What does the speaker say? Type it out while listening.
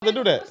to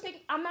do that.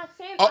 I'm not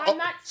saying.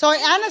 So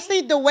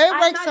honestly, the way it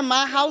works in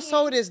my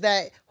household is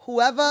that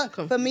whoever,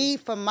 for me,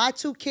 for my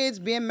two kids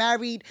being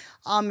married,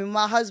 and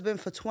my husband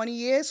for 20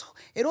 years,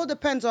 it all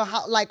depends on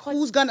how, like,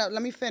 who's gonna,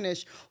 let me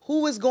finish,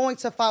 who is going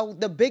to file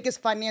the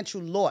biggest financial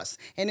loss.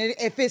 And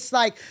if it's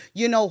like,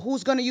 you know,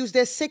 who's gonna use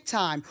their sick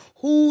time,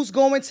 who's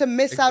going to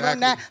miss out on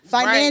that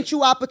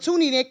financial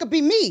opportunity. It could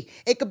be me.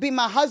 It could be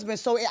my husband.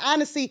 So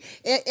honestly,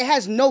 it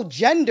has no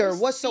gender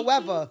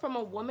whatsoever. From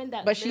a woman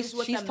that But lives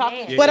with she's a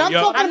talking. man. But I'm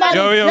talking about in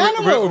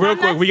general. Real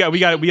quick, we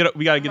gotta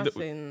get the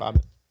Saying-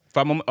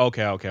 5 moments.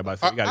 Okay. About to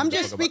say, we gotta I'm get the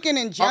just fuck about- speaking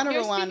in general,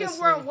 You're speaking honestly.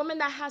 for a woman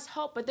that has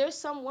hope, but there's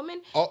some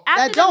women Oh.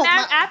 after, That don't.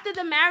 after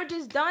the marriage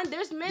is done,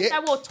 there's men Yeah.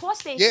 that will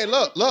toss their Yeah,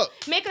 look.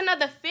 make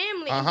another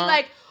family. And be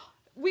like,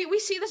 we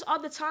see this all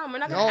the time. We're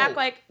not gonna No. act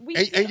like we.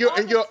 And see it you're- all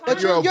and the you're- time. but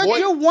you're avoid-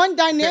 You're one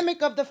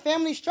dynamic of the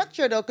family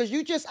structure, though, because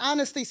you just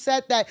honestly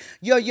said that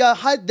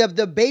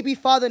the baby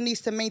father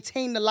needs to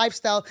maintain the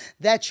lifestyle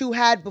that you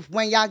had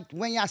when y'all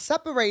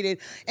separated,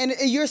 and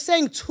you're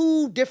saying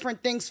two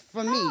different things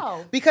for me.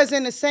 How? Because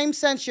in the same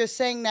sense, you're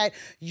saying that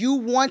you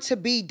want to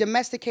be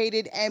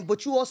domesticated,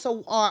 but you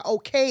also are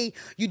okay.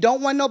 You don't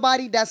want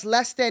nobody that's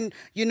less than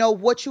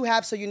what you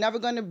have, so you're never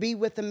going to be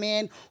with a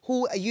man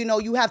who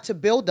you have to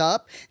build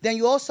up.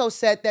 Then you also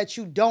said that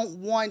you don't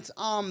want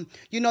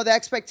the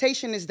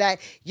expectation is that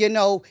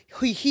your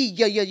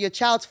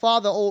child's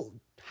father, or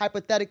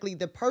hypothetically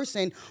the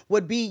person,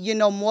 would be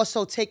more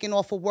so taken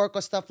off of work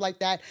or stuff like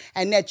that,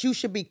 and that you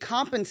should be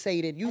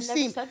compensated. I never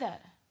said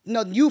that.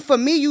 No,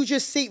 you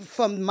just see,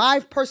 from my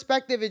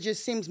perspective, it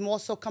just seems more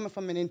so coming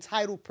from an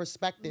entitled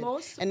perspective.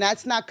 And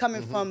that's not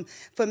coming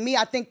for me,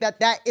 I think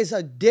that is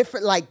a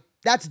different, like,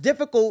 that's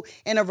difficult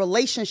in a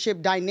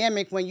relationship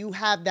dynamic when you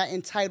have that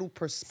entitled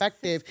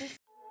perspective.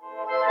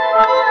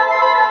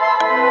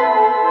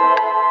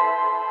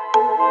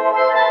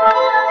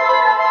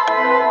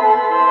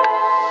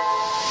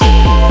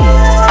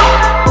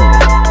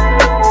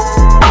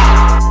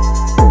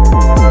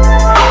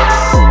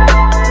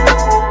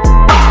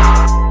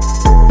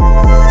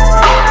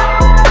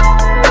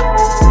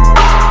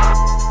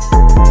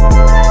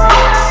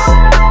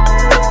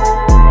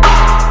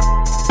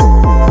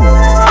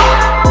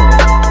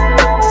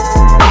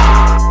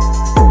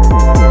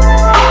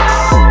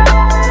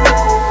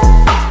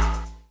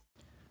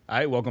 All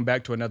right, welcome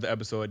back to another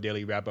episode of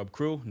Daily Wrap Up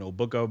Crew. No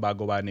book of, I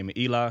go by the name of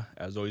Eli.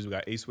 As always, we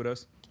got Ace with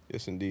us.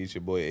 Yes, indeed, it's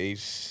your boy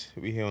Ace.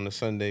 We here on a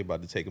Sunday,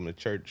 about to take him to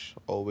church.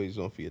 Always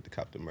don't forget to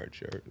cop the merch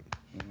shirt.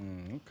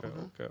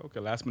 Okay.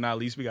 Last but not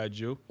least, we got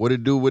Jew. What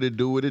it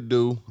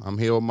do? I'm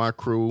here with my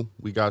crew.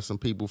 We got some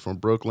people from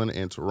Brooklyn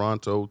and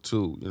Toronto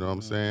too. You know what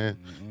I'm saying?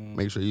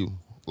 Make sure you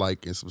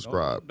like and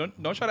subscribe.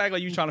 Don't try to act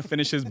like you trying to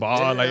finish his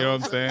bar. Like, you know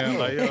what I'm saying?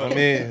 Like, yo.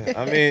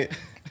 I mean,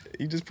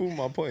 you just proved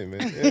my point,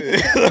 man.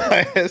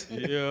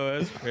 Yo,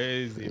 that's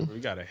crazy. Bro.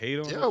 You gotta hate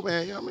on Yo,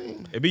 man, you know what I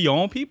mean? It be your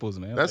own peoples,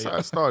 man. That's like, how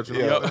it starts. You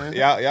know what I'm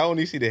saying? Y'all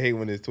only see the hate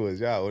when it's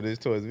towards y'all. When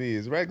it's towards me,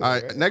 it's regular. All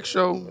right, right? next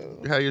show,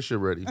 have your shit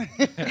ready.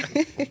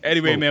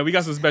 Anyway, man, we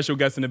got some special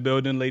guests in the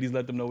building. Ladies,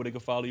 let them know where they can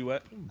follow you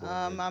at.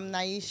 I'm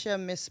Naisha,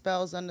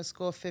 misspells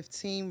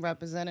 _15,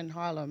 representing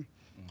Harlem.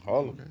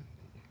 Harlem.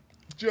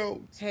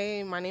 Jones.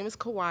 Hey, my name is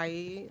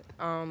Kauai.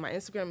 My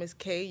Instagram is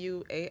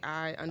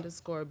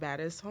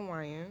KUAI_baddest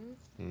Hawaiian.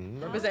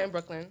 Representing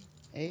Brooklyn.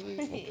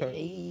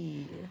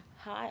 Hey.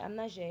 Hi, I'm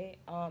Najee.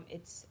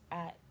 It's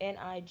at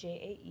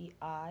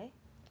NIJAEI.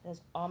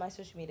 That's all my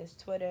social medias.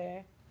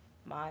 Twitter.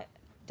 My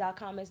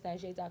 .com is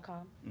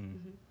najee.com.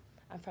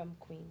 I'm from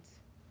Queens.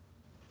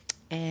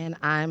 And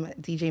I'm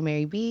DJ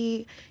Mary B.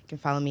 You can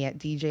follow me at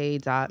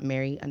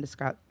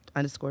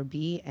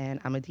dj.mary_B. And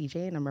I'm a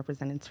DJ and I'm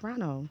representing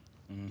Toronto.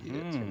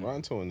 Yeah,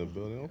 Toronto in the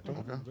building.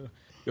 Okay.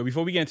 Yo,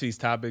 before we get into these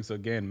topics,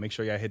 again, make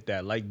sure y'all hit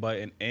that like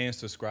button and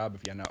subscribe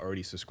if y'all not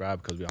already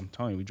subscribed, because I'm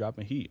telling you, we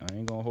dropping heat. I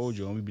ain't gonna hold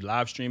you. And we be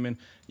live streaming.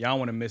 Y'all don't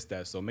want to miss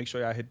that. So make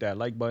sure y'all hit that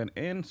like button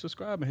and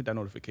subscribe and hit that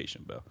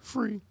notification bell.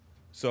 Free.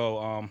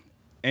 So,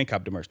 and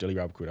cop the merch,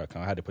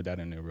 dailywrapcrew.com. I had to put that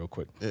in there real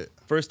quick. Yeah.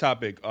 First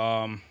topic.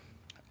 I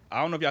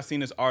don't know if y'all seen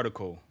this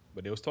article,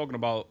 but they was talking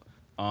about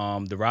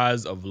the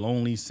rise of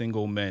lonely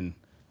single men.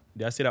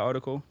 Did I see that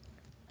article?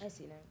 I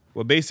see that.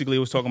 Well, basically, it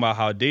was talking about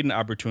how dating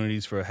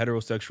opportunities for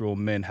heterosexual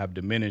men have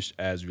diminished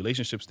as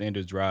relationship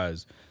standards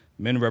rise.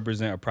 Men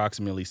represent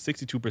approximately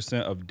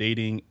 62% of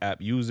dating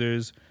app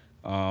users,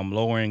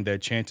 lowering their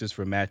chances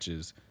for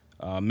matches.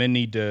 Men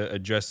need to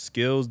address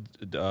skills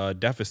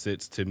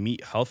deficits to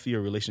meet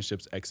healthier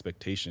relationships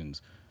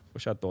expectations.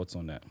 What's your thoughts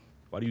on that?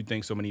 Why do you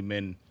think so many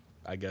men,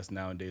 I guess,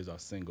 nowadays are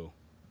single?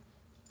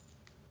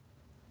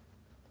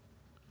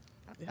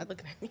 You're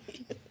looking at me.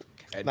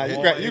 Nah,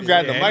 you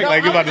grabbed the mic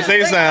like you about to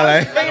say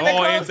something. Like,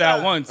 all answer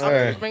at once.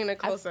 right. Bringing it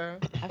closer.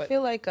 I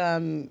feel like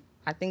I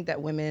think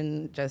that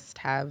women just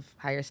have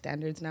higher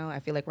standards now. I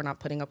feel like we're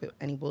not putting up with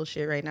any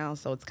bullshit right now.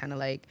 So it's kind of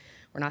like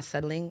we're not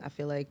settling. I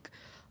feel like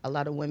a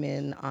lot of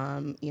women,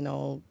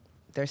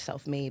 they're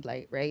self-made,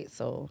 like, right?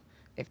 So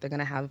if they're going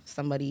to have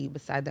somebody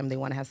beside them, they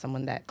want to have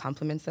someone that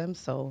compliments them.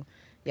 So,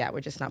 yeah, we're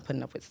just not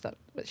putting up with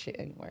shit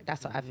anymore.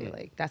 That's what I feel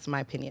like. That's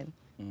my opinion.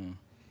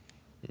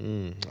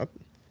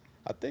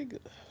 I think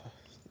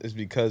it's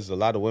because a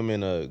lot of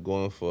women are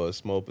going for a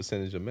small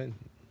percentage of men.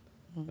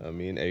 I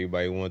mean,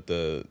 everybody want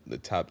the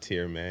top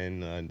tier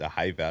man, the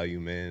high value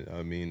man.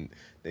 I mean,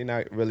 they're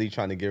not really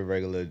trying to give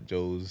regular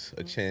Joes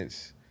a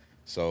chance.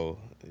 So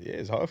yeah,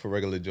 it's hard for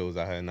regular Joes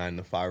out here,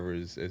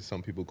 9-to-5ers, as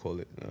some people call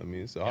it. I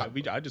mean, it's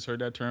hard. I just heard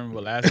that term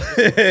last.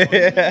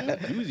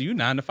 You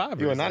 9 to 5.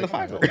 You're a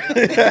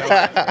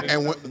 9-to-5er.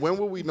 And when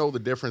will we know the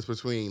difference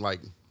between like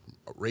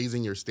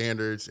raising your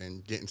standards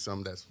and getting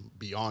something that's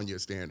beyond your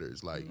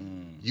standards? Like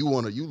you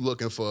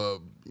looking for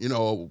an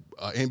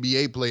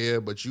NBA player,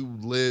 but you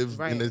live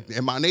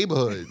in my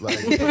neighborhood. Like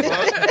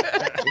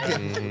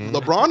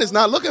LeBron is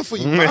not looking for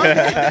you.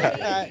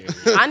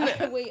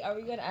 Wait, are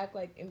we gonna act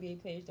like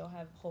NBA players don't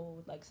have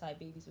whole like side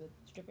babies with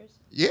strippers?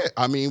 Yeah,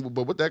 I mean,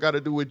 but what that got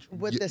to do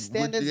with the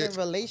standards in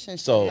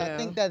relationships? So- I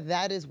think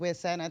that is where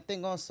it's at. And I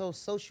think also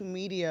social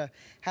media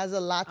has a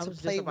lot to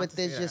play with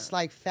this, just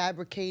like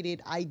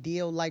fabricated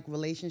ideal like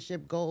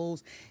relationship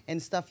goals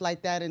and stuff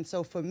like that. And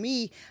so for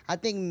me, I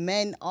think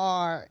men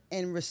are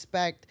in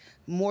respect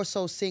more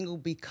so single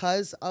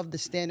because of the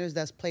standards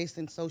that's placed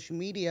in social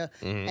media.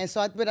 And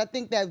so, but I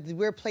think that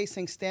we're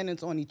placing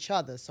standards on each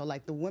other. So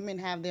like the women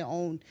have their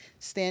own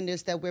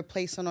standards that we're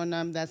placing on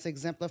them that's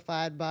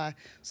exemplified by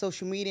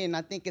social media. And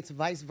I think it's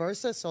vice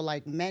versa. So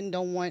like men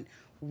don't want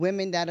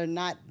women that are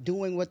not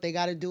doing what they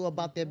got to do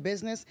about their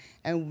business,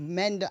 and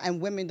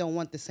women don't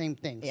want the same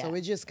thing. So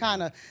it just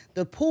kind of,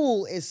 the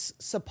pool is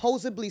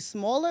supposedly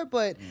smaller,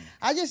 but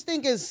I just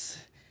think it's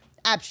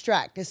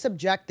abstract. It's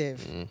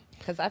subjective.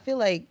 Because I feel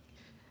like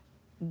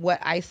what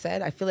I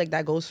said, I feel like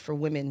that goes for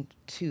women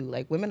too.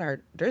 Like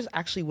there's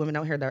actually women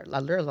out here there's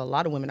a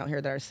lot of women out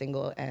here that are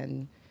single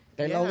and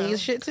they're lonely as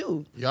shit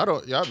too.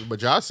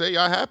 But y'all say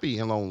y'all happy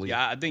and lonely.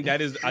 Yeah, I think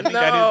that is the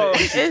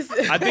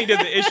issue. I think there's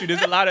an issue.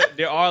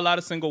 There are a lot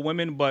of single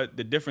women, but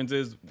the difference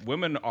is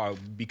women are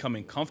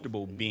becoming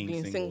comfortable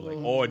being single.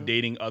 Like, or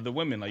dating other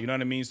women. Like, you know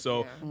what I mean?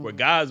 So where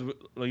guys,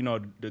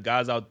 the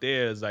guys out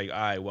there is like, all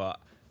right, well,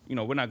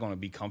 we're not going to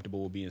be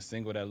comfortable with being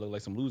single that look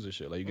like some loser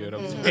shit. Like, you get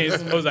what I'm saying?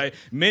 So it's like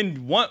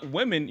men want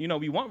women,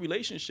 we want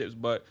relationships,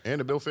 but... And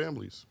to build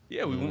families.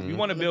 Yeah, we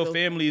want to build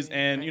families.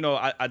 And,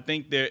 I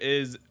think there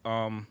is,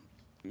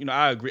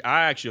 I agree.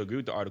 I actually agree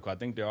with the article. I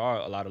think there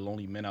are a lot of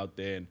lonely men out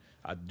there. And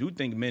I do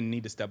think men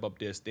need to step up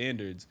their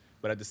standards.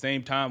 But at the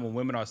same time, when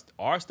women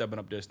are stepping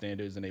up their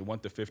standards and they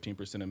want the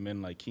 15% of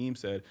men, like Keem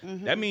said,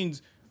 that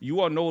means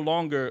you are no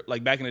longer,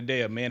 like back in the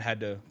day, a man had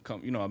to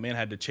come, a man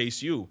had to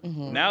chase you.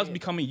 Now it's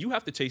becoming, you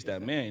have to chase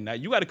that man. Now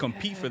you got to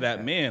compete for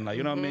that man. Like,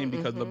 you know what I mean?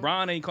 Because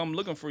LeBron ain't come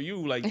looking for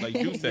you. Like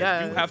you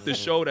said, you have to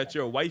show that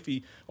you're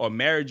wifey or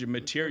marriage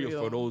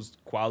material for those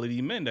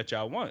quality men that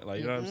y'all want.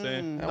 Like, you know what I'm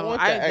saying?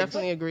 I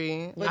definitely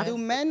agree. But do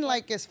men,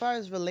 like, as far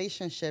as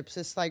relationships,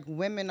 it's like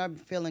women are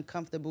feeling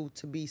comfortable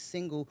to be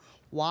single.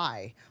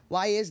 Why?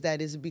 Why is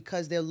that? Is it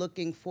because they're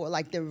looking for,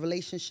 like, their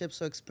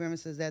relationships or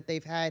experiences that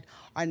they've had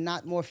are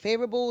not more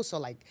favorable? So,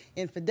 like,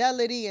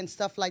 infidelity and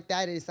stuff like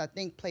that I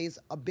think, plays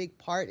a big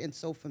part. And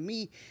so, for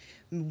me,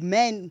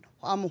 men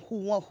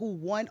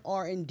who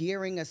are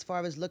endearing as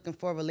far as looking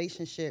for a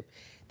relationship,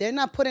 they're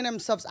not putting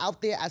themselves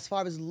out there as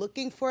far as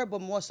looking for it,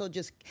 but more so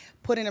just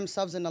putting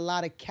themselves in a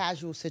lot of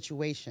casual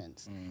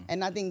situations.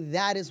 And I think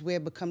that is where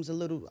it becomes a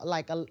little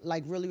like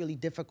really, really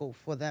difficult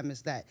for them,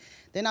 is that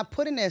they're not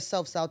putting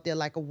themselves out there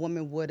like a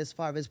woman would as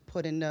far as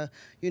putting the,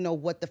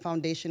 what the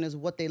foundation is,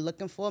 what they're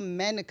looking for.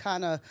 Men are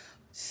kind of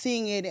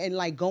seeing it and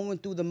like going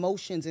through the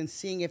motions and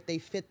seeing if they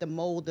fit the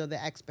mold or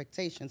the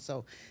expectation.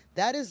 So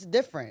that is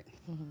different.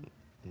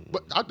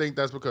 But I think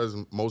that's because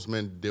most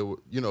men deal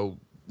with,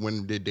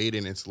 when they're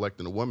dating and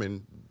selecting a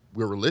woman,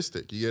 we're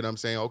realistic. You get what I'm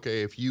saying?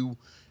 Okay, you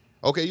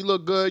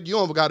look good, you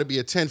don't got to be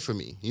a 10 for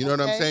me. You know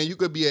what I'm saying? You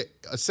could be a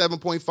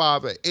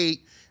 7.5, an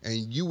 8,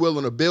 and you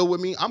willing to build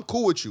with me, I'm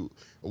cool with you.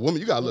 A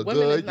woman, you got to look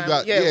good.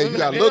 You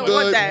got to look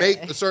good,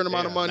 make a certain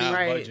amount of money,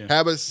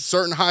 have a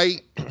certain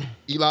height.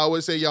 Eli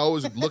always say y'all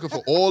always looking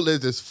for all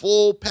this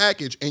full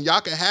package, and y'all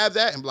can have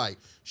that and be like,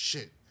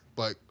 shit,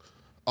 but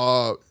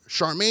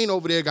Charmaine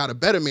over there got a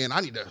better man.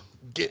 I need to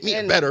get me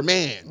a better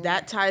man.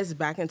 That ties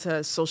back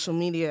into social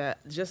media,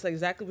 just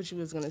exactly what you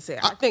was gonna say.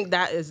 I think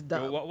that is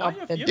the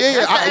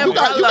you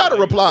got to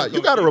reply.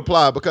 You got to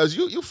reply because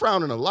you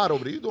frowning a lot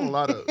over there. You doing a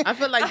lot of. I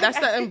feel like that's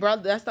the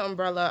umbrella. That's the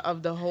umbrella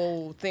of the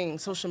whole thing.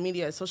 Social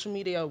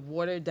media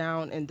watered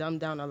down and dumbed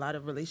down a lot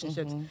of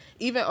relationships.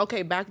 Even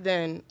back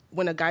then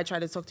when a guy tried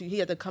to talk to you, he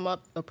had to come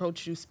up,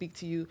 approach you, speak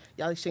to you.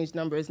 Y'all exchange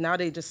numbers. Now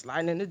they just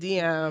sliding in the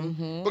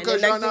DM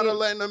because y'all not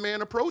letting a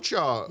man approach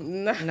y'all.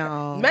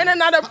 No, men are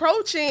not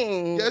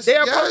approaching.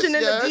 They're approaching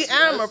in the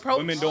DM. Approach.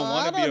 Women don't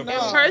want to be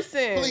approached. In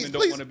person. Women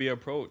don't want to be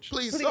approached.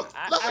 Please, let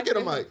me get a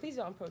mic. Please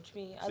don't approach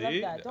me. I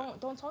love that.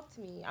 Don't talk to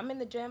me. I'm in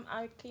the gym.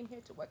 I came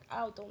here to work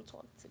out. Don't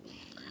talk to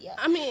me. Yeah.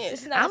 I mean,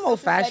 this is not I'm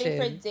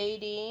old-fashioned for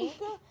dating.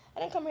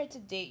 I didn't come here to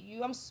date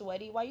you. I'm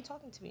sweaty. Why are you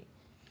talking to me?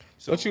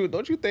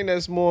 Don't you think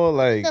that's more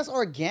like That's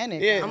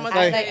organic. Yeah, I'm it's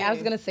gonna like- I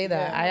was gonna say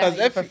that. I 'Cause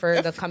actually if-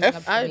 prefer the if- coming if-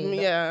 up to I- me.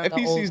 the- yeah. if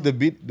he old- sees the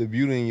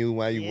beauty in you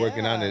while you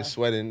working out Yeah. and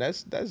sweating,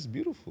 that's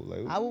beautiful.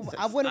 Like I wouldn't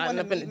want Sliding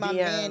to up in meet the my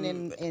man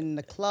DM. in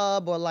the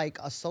club or like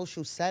a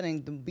social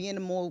setting. Being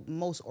the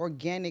most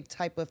organic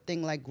type of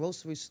thing, like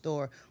grocery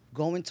store,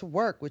 going to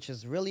work, which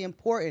is really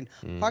important.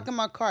 Parking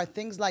my car,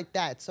 things like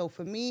that. So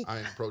for me, I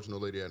ain't approaching no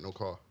lady at no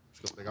car.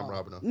 She's gonna think I'm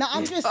robbing her. no,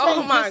 I'm just saying.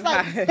 Oh my just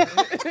like,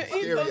 god.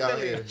 Scary out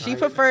here. She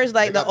prefers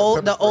like They the got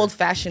the pepper old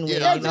spray. fashioned way.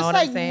 Yeah, You know just what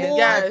like I'm saying? more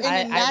Yes. in the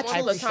I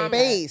natural appreciate that.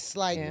 space,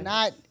 like Yeah.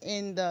 not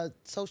in the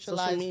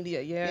socialized Social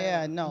media, yeah.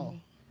 Yeah, no.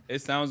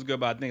 It sounds good,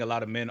 but I think a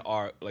lot of men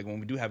are like when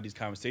we do have these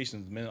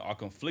conversations, men are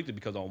conflicted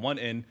because on one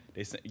end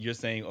you're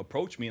saying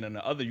approach me, and on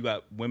the other you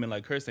got women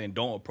like her saying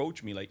don't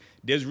approach me. Like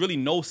there's really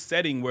no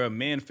setting where a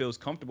man feels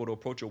comfortable to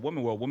approach a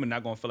woman where a woman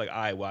not gonna feel like, all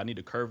right, well I need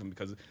to curve him,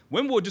 because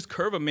women will just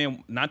curve a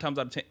man 9 times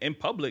out of 10 in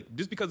public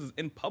just because it's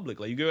in public.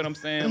 Like you get what I'm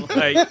saying?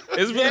 Like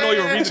there's really no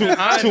even reason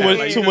behind too that. much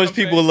Like, you too know what much I'm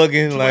people saying?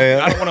 looking Too much-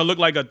 like I don't want to look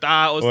like a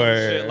thigh or some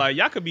Word. shit. Like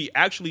y'all could be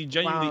actually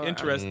genuinely Wow.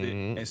 interested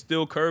and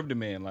still curve the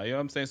man. Like you know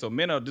what I'm saying? So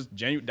men are just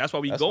genuine. That's why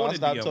we That's go why I in the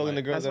stopped DM. talking to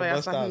like, girls That's why at I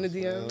bus stopped in stops.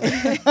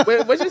 the man. DM.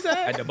 Wait, what'd you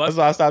say? at the bus That's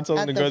why I stopped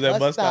talking At to the girls at bus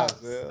bus stops.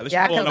 stops. Yeah. Let's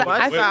Yeah, pull on because the I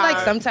bus. feel like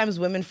Wait. sometimes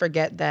women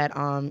forget that,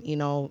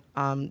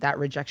 that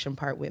rejection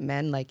part with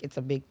men, like it's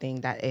a big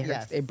thing that it hurts,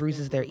 Yes. it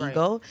bruises their Right.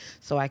 ego.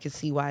 So I can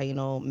see why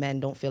men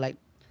don't feel like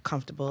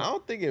comfortable. I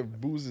don't think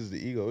it bruises the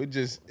ego.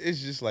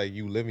 It's just like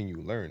you live and you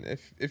learn.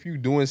 If you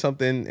doing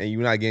something and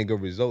you're not getting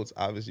good results,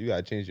 obviously you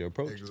gotta change your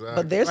approach. Exactly.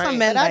 But there's some Right.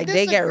 men But I like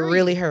they get disagree.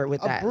 really hurt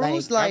with A that.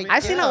 bruise, Like, like,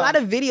 I've seen a yeah. lot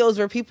of videos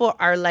where people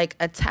are like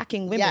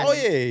attacking women Yes. Oh,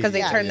 yeah, because they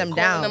yeah. turn them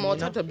Calling down. them all you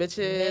know? types of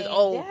bitches. Yeah.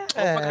 Oh, fuck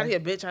out of here,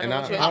 bitch. I And know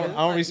I what you're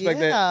don't respect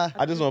Yeah. that.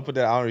 I just want to put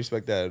that. I don't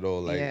respect that at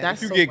all. Like Yeah. if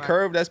That's you so get whack.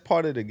 curved, that's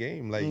part of the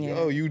game. Like Yeah.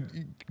 yo, you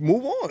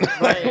move on.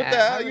 Like, Right. what the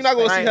hell? You're not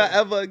gonna see her Right.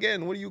 ever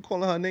again. What are you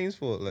calling her names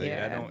for? Like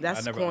Yeah. I don't. That's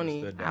I never corny.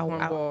 understood that.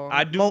 Cornball.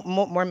 I do.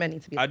 More men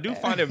need to be. I like do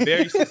that. find it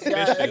very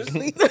suspicious.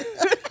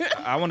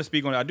 I want to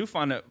speak on it. I do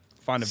find it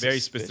very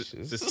Suspicious.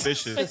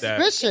 suspicious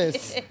that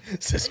Suspicious.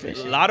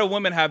 suspicious. a lot of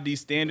women have these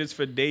standards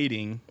for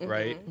dating,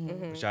 right?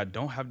 Which I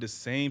don't have the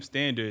same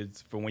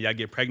standards for when y'all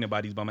get pregnant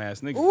by these bum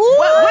ass niggas.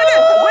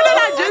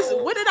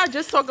 What did I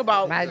just talk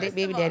about? My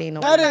baby daddy ain't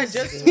no. That one. is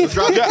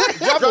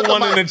Drop a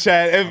one in the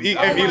chat if Eli's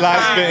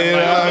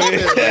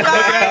spitting. Looking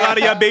at a lot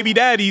of y'all baby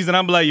daddies, and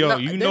I'm like, yo, No,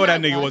 you they're know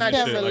that not- nigga I wasn't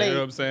can't shit. Like, you relate. know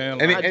what I'm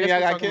saying? Any- I just y'all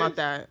was got talking about kids?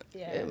 that.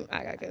 Yeah.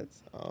 I got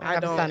kids. I have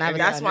a don't. son, I have a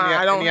That's son. why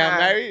I don't Any y'all have.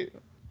 married?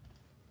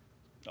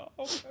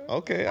 Okay.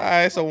 Okay, all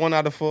right. So 1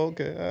 out of 4.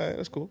 Okay, all right,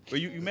 that's cool. But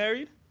you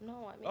married?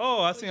 No, I mean.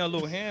 Oh, I seen a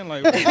little hand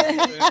like.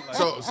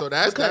 So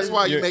that's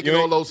why you're making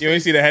all those. You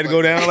ain't see the head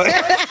go down like.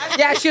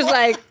 Yeah, she was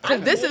like,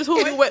 Because this is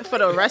who you with for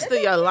the rest of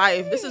your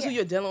life. This is who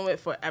you're dealing with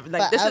forever.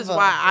 Like this is Forever.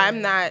 why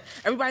I'm not.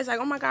 Everybody's like,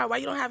 oh my god, why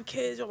you don't have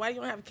kids or why you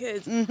don't have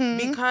kids?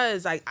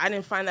 Because like I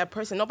didn't find that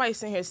person. Nobody's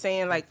sitting here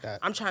saying like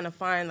I'm trying to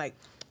find like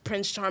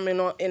Prince Charming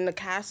in the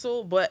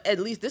castle, but at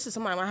least this is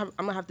somebody I'm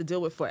gonna have to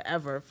deal with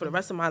forever for the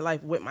rest of my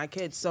life with my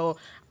kids. So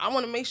I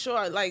want to make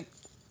sure like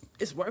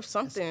it's worth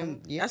something.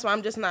 yeah. That's why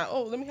I'm just not.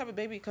 Oh, let me have a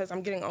baby because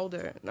I'm getting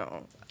older.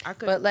 No, I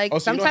could. but like Oh,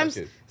 so you don't have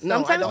sometimes, kids? No, I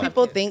sometimes don't have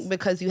people kids. think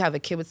because you have a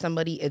kid with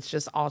somebody, it's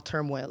just all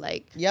turmoil.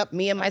 Like, Yep.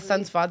 me and my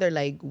son's father,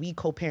 like we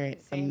co-parent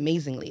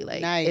amazingly.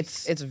 Like,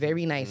 Nice. it's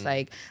very nice.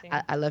 Like,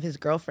 I love his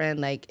girlfriend.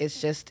 Like,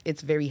 it's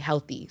very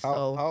healthy. How So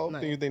often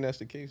do you think that's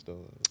the case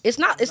though? it's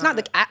not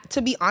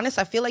to be honest,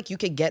 I feel like you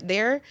could get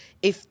there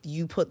if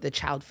you put the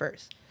child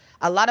first.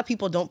 A lot of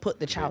people don't put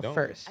the child don't.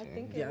 first. I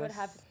think it would Yes.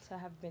 have to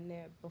have been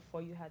there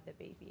before you had the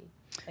baby.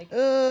 Like some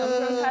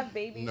girls have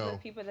babies no.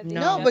 with people that they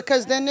No, just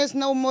because met. then there's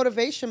no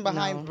motivation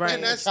behind Right. putting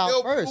And the that's child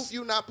still first. proof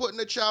you not putting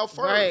the child first.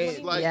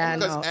 Right. Like, Yeah,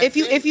 because no. at If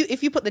the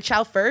end- you put the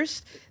child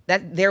first,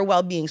 that their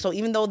well-being. So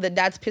even though the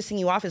dad's pissing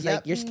you off, it's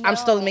Yep. like I'm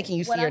still No, making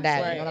you see what your I'm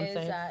dad. saying You know what I'm is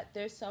saying? that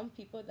there's some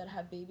people that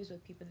have babies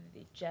with people that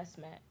they just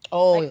met.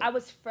 Oh. Like I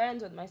was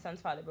friends with my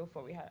son's father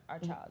before we had our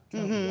child.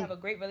 So we have a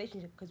great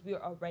relationship because we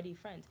were already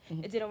friends.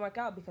 It didn't work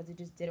out because it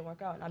just didn't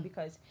work out, not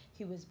because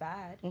he was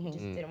bad. It just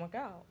didn't work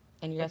out.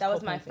 And you But guys that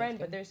was my co-parent, friend.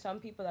 okay. But there's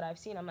some people that I've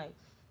seen. I'm like,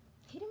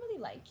 he didn't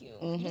really like you.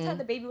 You just had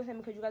the baby with him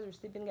because you guys were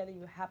sleeping together.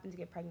 You happened to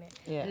get pregnant,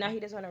 Yeah. and now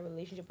he doesn't want a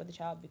relationship with the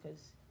child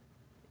because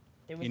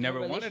there was He no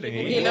never wanted it.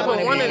 relationship. He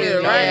never wanted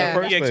it, Yeah. right? Yeah.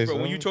 First He place, when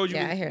huh? you told you,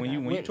 Yeah, I hear when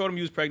that. you told him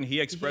you was pregnant, he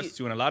expressed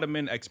to you, and a lot of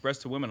men express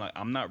to women like,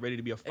 "I'm not ready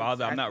to be a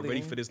father. I'm not ready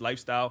Exactly. for this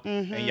lifestyle."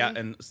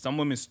 And some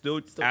women still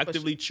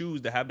actively push.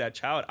 choose to have that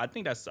child. I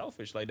think that's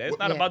selfish. Like it's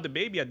not Yeah. about the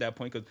baby at that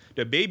point because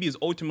the baby is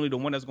ultimately the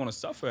one that's going to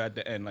suffer at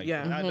the end. Like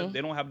Yeah.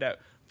 they don't have that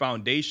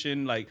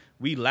foundation. Like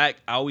we lack.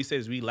 I always say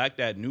is we lack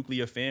that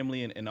nuclear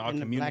family in our In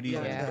the black communities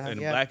community.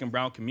 and Yeah. black and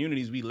brown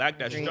communities. We lack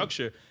that Agreed.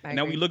 structure. I And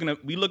now agree.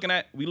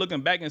 we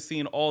looking back and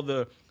seeing all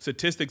the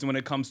statistics when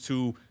it comes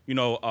to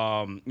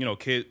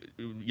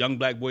young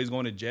black boys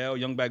going to jail,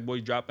 young black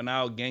boys dropping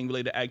out, gang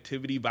related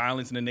activity,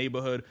 violence in the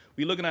neighborhood.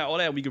 We looking at all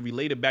that. We can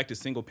relate it back to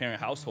single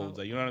parent households.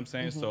 Like, you know what I'm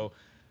saying? So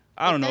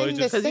I don't know. Then It's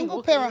the just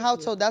single parent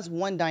household, that's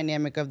one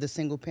dynamic of the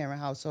single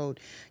parent household.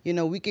 You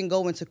know, we can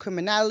go into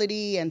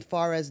criminality and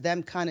far as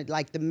them kind of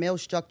like the male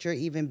structure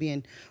even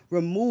being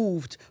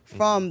removed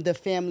from the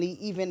family,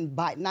 even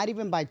by not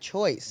even by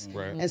choice.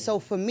 Right. And so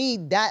for me,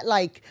 that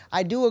like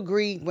I do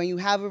agree when you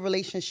have a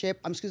relationship,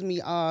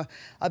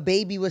 a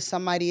baby with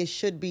somebody, it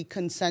should be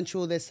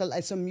consensual. It's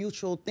a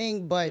mutual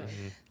thing, but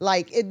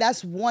like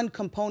that's one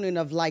component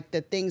of like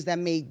the things that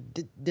may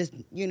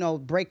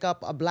break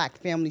up a black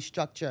family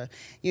structure.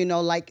 You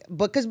know, like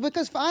because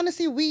for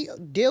honestly, we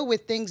deal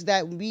with things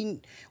that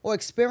or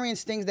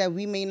experience things that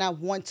we may not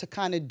want to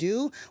kind of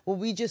do, or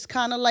we just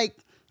kind of like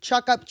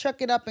chuck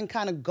it up and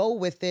kind of go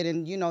with it,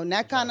 and and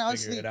that kind of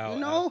honestly,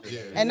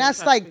 and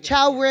that's like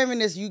child rearing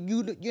is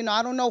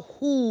I don't know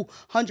who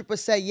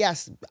 100%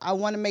 yes I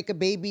want to make a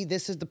baby,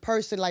 this is the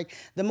person, like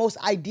the most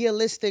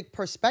idealistic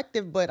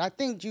perspective, but I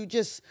think you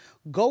just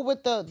go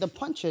with the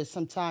punches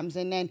sometimes,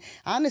 and then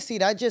honestly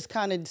that just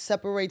kind of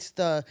separates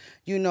the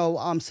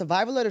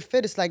survival of the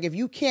fittest. Like if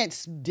you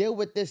can't deal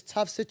with this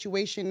tough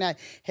situation that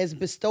has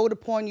bestowed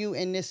upon you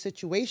in this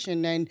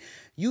situation, then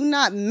you're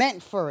not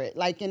meant for it,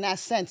 like in that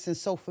sense. And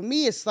so for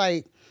me it's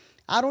like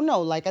I don't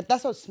know, like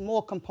that's a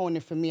small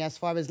component for me as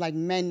far as like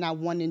men not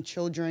wanting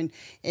children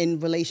in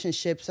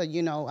relationships. So,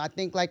 I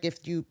think like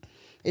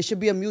it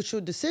should be a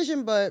mutual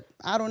decision, but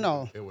I don't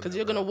know. Because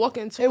you're going to walk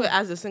into it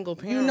as a single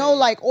parent.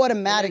 Like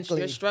automatically.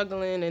 You're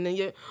struggling, and then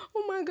you're,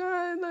 oh my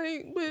God,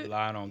 like, but.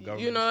 Relying on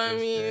government. You know what I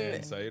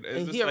mean? So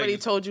and he already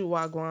told you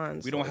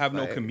wagwan. We don't have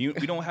no community.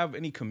 We don't have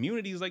any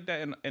communities like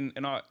that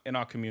in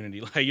our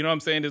community. Like, you know what I'm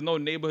saying? There's no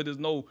neighborhood. There's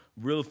no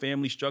real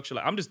family structure.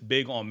 Like, I'm just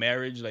big on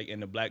marriage, like in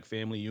the black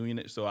family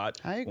unit. So I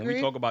agree. When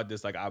we talk about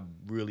this, like, I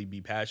really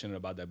be passionate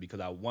about that because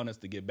I want us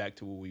to get back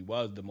to where we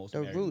was the most.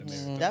 The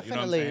roots, definitely. You know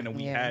what I'm saying? And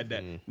we had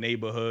that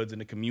neighborhoods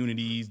and the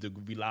communities to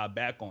rely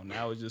back on.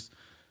 Now it's just.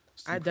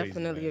 I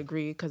definitely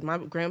agree because my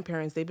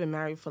grandparents, they've been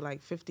married for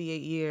like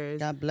 58 years.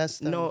 God bless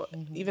them. No,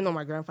 even though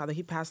my grandfather,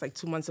 he passed like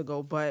 2 months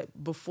ago, but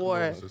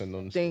before,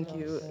 thank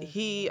you,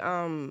 he,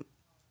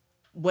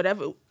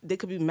 whatever, they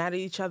could be mad at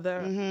each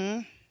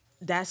other.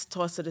 That's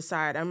tossed to the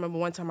side. I remember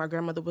one time my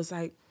grandmother was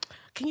like,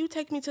 can you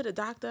take me to the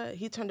doctor?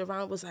 He turned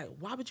around and was like,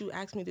 why would you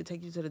ask me to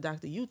take you to the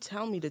doctor? You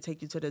tell me to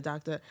take you to the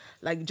doctor.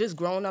 Like just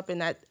growing up in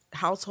that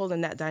household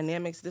and that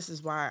dynamics, this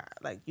is why,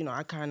 like,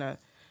 I kind of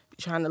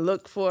trying to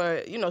look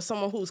for,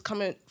 someone who's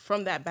coming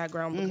from that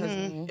background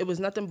because it was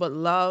nothing but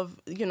love.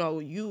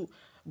 You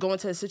go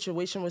into a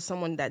situation with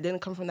someone that didn't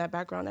come from that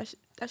background,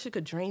 that shit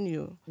could drain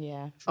you.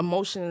 Yeah.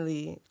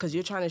 Emotionally, because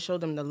you're trying to show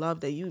them the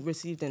love that you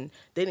received and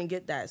they didn't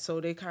get that.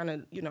 So they kind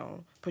of,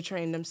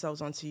 portraying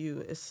themselves onto you.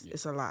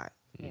 It's a lot.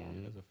 Yeah.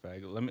 That's a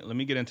fact. Let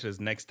me get into this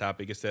next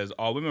topic. It says,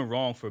 are women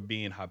wrong for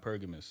being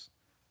hypergamous?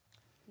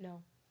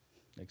 No.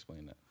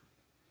 Explain that.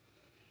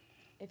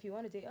 If you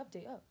want to date up,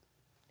 date up.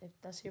 If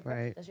that's your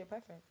that's your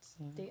preference.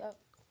 Date up.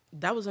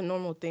 That was a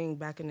normal thing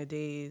back in the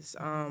days.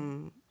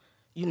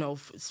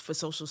 For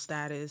social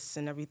status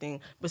and everything.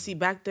 But see,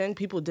 back then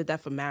people did that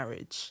for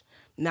marriage.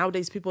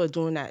 Nowadays people are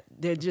doing that.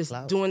 They're just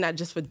doing that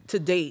just to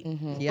date,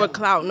 for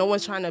clout. No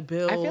one's trying to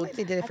build. I feel like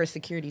they did it for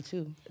security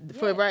too.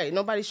 Right.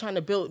 Nobody's trying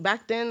to build.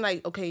 Back then,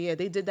 like, okay, yeah,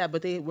 they did that,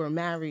 but they were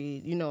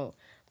married,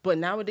 But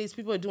nowadays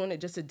people are doing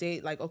it just to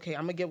date. Like, okay,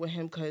 I'm gonna get with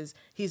him because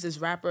he's this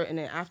rapper, and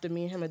then after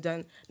me and him are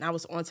done, now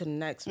it's on to the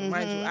next.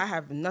 Mind you, I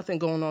have nothing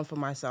going on for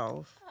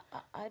myself.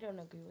 I don't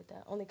agree with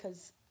that. Only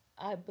because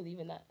I believe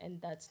in that, and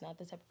that's not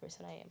the type of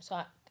person I am. So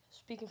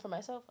speaking for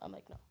myself, I'm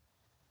like, no.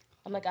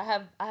 I'm like, I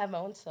have my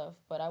own stuff,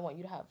 but I want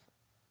you to have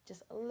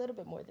just a little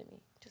bit more than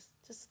me.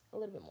 Just a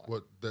little bit more.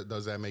 What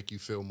does that make you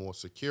feel more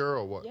secure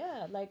or what?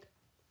 Yeah, like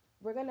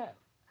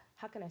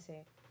how can I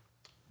say?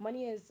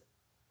 Money is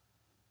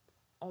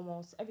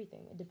almost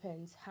everything. It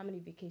depends how many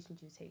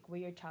vacations you take, where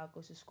your child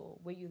goes to school,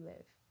 where you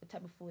live, the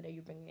type of food that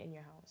you're bringing in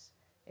your house.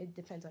 It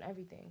depends on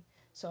everything.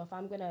 So if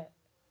I'm going to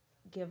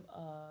give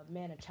a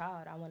man a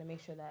child, I want to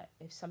make sure that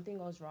if something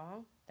goes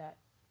wrong, that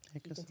he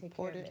can take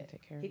care of it.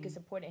 He can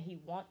support it, and he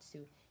wants to.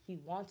 He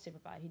wants to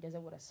provide. He does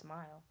it with a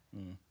smile.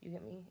 You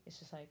get me? It's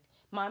just like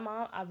my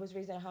mom. I was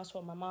raised in a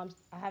household. My mom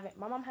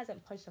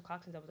hasn't punched the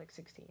clock since I was like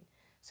 16.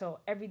 So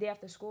every day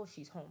after school,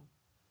 she's home,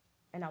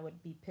 and I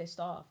would be pissed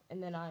off.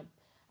 And then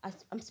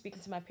I'm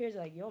speaking to my peers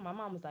like, yo, my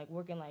mom was like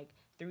working like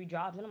 3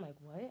 jobs, and I'm like,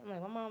 what? I'm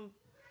like, my mom.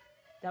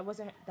 That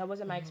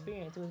wasn't my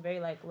experience. It was very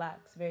like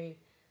lax, very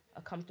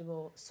a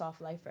comfortable,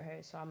 soft life for her.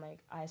 So I'm like,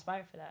 I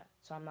aspire for that.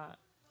 So I'm not.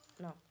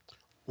 No.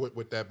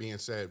 With that being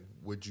said,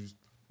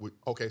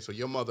 okay, so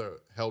your mother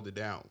held it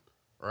down,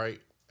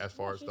 right? As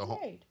far as the home.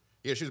 Married.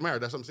 Yeah, she's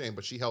married. That's what I'm saying.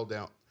 But she held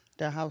down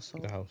the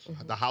household.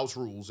 The house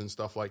rules and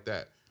stuff like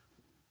that.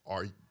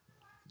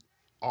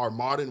 Are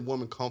modern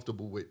women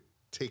comfortable with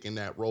taking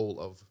that role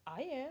of?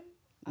 I am.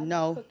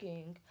 No,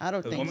 cooking. I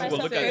don't think women will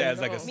look at it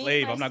as like a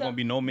slave. I'm not going to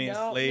be no man's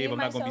slave. I'm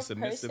not going to be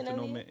submissive to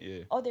no man.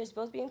 Yeah. Oh, there's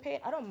bills being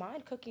paid. I don't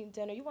mind cooking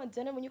dinner. You want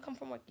dinner when you come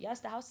from work? Yes,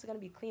 the house is going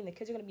to be clean. The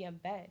kids are going to be in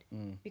bed.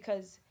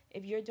 Because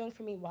If you're doing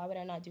for me, why would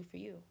I not do for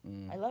you?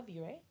 I love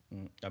you, right?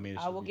 I mean,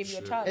 I will give you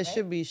a child. It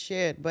should be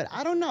shared, but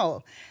I don't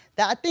know.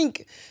 That I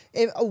think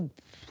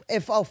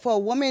if for a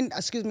woman,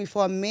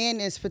 for a man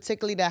is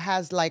particularly that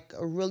has like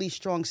a really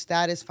strong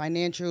status,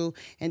 financial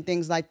and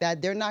things like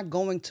that, they're not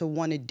going to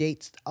want to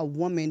date a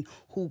woman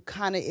who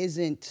kind of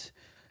isn't,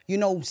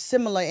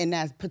 similar in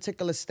that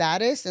particular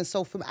status. And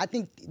so I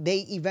think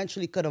they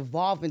eventually could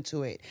evolve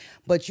into it.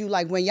 But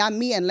when y'all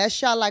meet,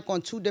 unless y'all like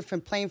on two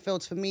different playing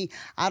fields, for me,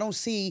 I don't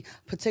see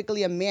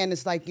particularly a man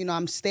that's like,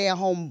 I'm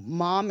stay-at-home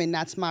mom and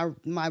that's my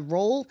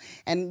role.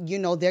 And,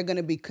 they're going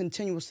to be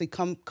continuously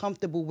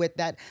comfortable with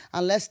that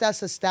unless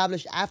that's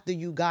established after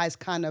you guys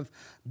kind of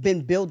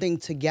been building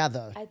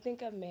together. I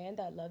think a man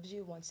that loves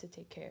you wants to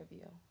take care of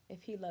you.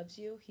 If he loves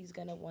you, he's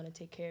going to want to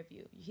take care of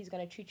you. He's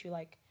going to treat you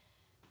like,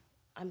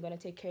 I'm going to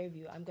take care of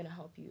you. I'm going to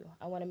help you.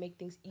 I want to make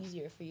things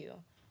easier for you.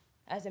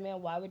 As a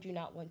man, why would you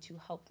not want to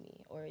help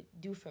me or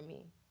do for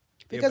me?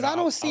 Because I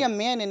don't see a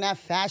man in that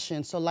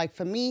fashion. So, like,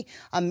 for me,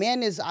 a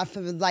man is, I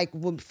feel like,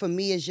 for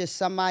me, is just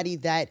somebody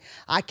that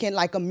I can,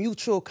 like, a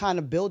mutual kind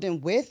of building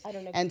with. I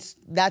don't agree. And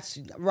that's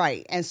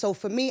right. And so,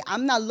 for me,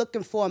 I'm not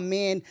looking for a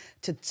man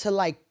to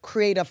like,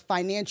 create a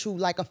financial,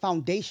 like, a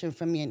foundation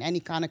for me in any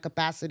kind of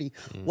capacity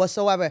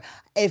whatsoever.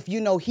 If,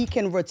 he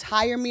can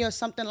retire me or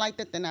something like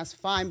that, then that's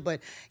fine. But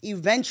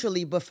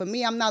eventually, but for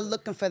me, I'm not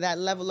looking for that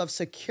level of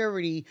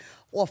security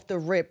off the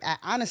rip.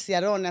 Honestly,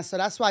 I don't know. So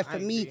that's why for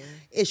me,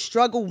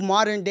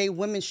 modern day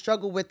women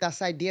struggle with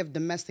this idea of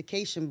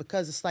domestication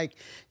because it's like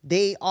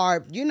they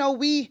are,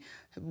 we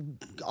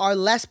are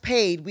less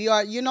paid. We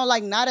are,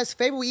 like not as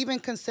favorable, even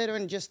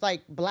considering just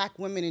like black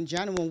women in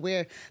general,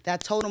 where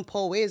that totem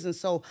pole is. And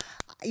so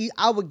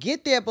I would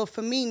get there, but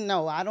for me,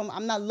 no,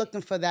 I'm not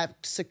looking for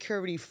that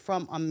security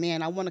from a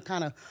man. I want to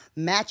kind of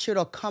match it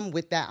or come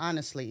with that,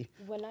 honestly.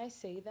 When I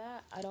say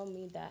that, I don't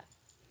mean that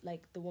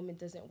like the woman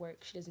doesn't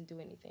work, she doesn't do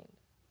anything.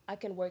 I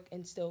can work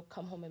and still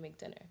come home and make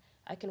dinner.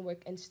 I can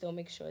work and still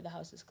make sure the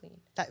house is clean.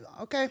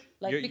 Okay.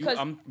 Like because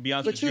I'm be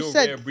honest with you, you're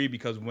rare breed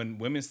because when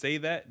women say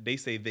that, they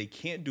say they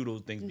can't do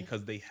those things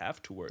because they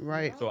have to work.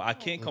 Right. So I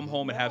can't come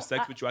home and have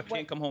sex with you. I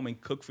can't come home and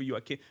cook for you. I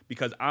can't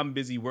because I'm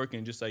busy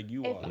working just like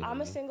you are. If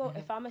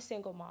I'm a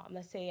single mom,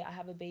 let's say I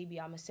have a baby,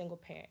 I'm a single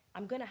parent,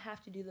 I'm gonna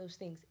have to do those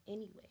things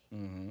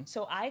anyway.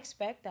 So I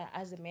expect that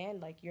as a man,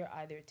 like you're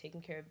either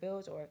taking care of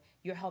bills or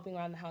you're helping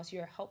around the house,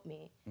 you're help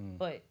me,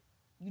 but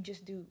you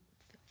just do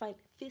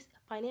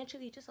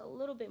financially just a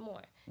little bit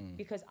more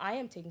because I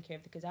am taking care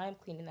of it, because I am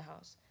cleaning the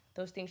house.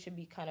 Those things should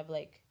be kind of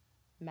like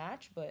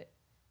match, but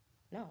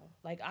no.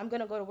 Like I'm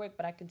gonna go to work,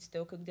 but I can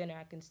still cook dinner.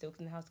 I can still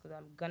clean the house because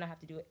I'm gonna have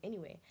to do it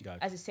anyway.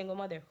 Gotcha. As a single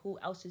mother, who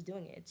else is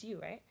doing it? It's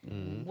you, right?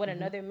 With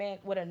another man,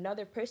 with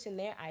another person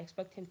there, I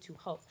expect him to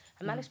help.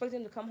 I'm not expecting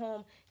him to come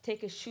home,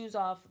 take his shoes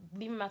off,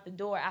 leave him at the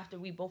door after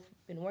we both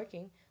been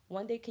working.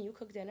 One day, can you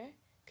cook dinner?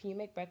 Can you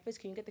make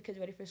breakfast? Can you get the kids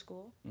ready for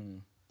school?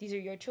 These are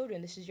your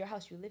children. This is your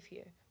house. You live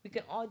here. We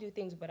can all do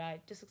things, but I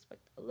just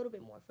expect a little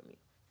bit more from you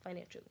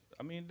financially.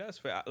 I mean, that's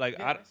fair. Like,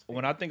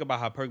 when I think about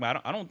hypergamy,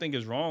 I don't think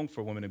it's wrong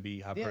for women to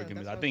be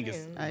hypergamous. I think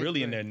it's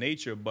really in their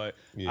nature, but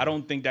I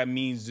don't think that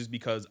means just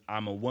because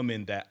I'm a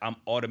woman that I'm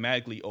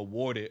automatically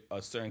awarded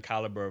a certain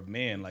caliber of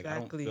man. Like, I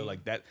don't feel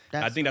like that.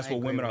 I think that's what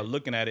women are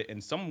looking at it.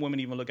 And some women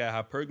even look at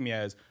hypergamy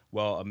as,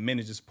 well, a man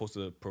is just supposed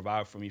to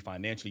provide for me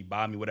financially,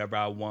 buy me whatever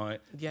I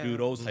want, do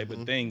those type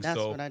of things. That's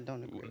so what I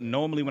don't agree with.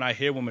 Normally when I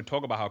hear women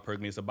talk about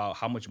hypergamy, it's about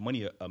how much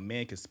money a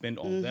man can spend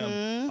on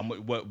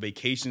them, what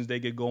vacations they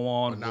could go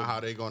on. But not how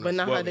they going to. But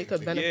not how they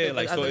could benefit. Yeah,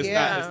 like so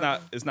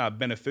it's not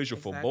beneficial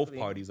for both Exactly.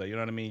 parties. Like, you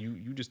know what I mean?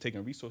 You just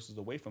taking resources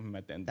away from him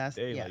at the end of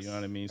the day. Like, you know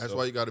what I mean? That's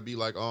why you got to be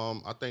like,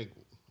 I think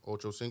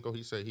Ocho Cinco,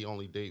 he said he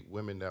only date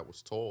women that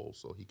was tall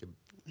so he could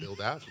build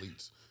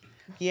athletes.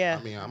 Yeah.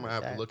 I mean, I'm gonna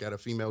have to look at a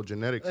female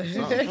genetics or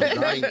something.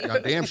 I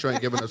damn sure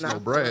ain't giving us no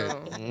bread.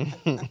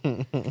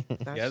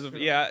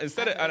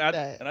 Instead of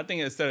and I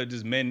think instead of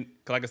just men,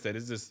 like I said,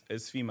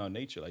 it's female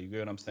nature. Like, you get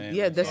what I'm saying?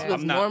 Yeah, this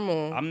was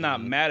normal. I'm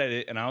not mad at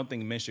it, and I don't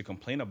think men should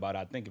complain about it.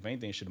 I think if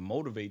anything, it should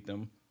motivate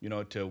them,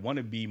 to want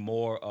to be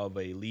more of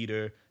a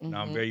leader.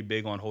 I'm very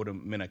big on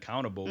holding men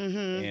accountable,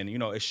 and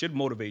it should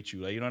motivate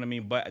you. Like, you know what I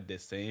mean? But at the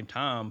same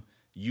time,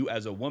 you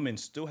as a woman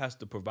still has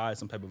to provide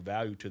some type of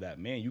value to that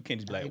man. You can't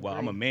just be like, well,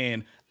 I'm a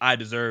man, I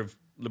deserve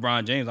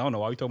LeBron James. I don't know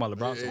why we talking about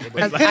LeBron.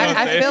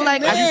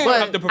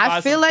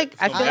 I feel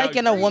like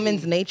in a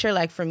woman's nature,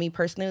 like for me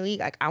personally,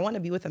 like I want to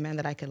be with a man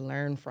that I can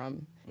learn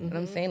from. You know what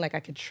I'm saying? Like I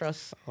could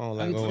trust. I don't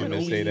like women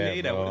to say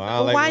that, bro.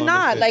 Well, why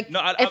not? Like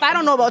if I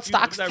don't know about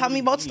stocks, tell me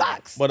about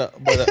stocks. But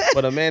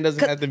a man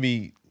doesn't have to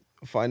be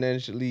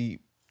financially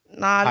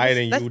higher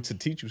than you to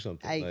teach you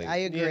something. I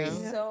agree.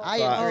 So I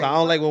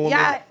don't like when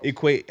women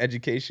equate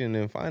education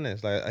and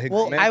finance. Like,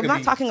 I'm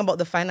not talking about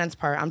the finance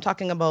part. I'm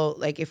talking about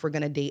like if we're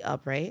gonna date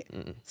up, right?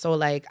 So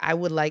like I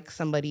would like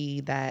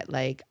somebody that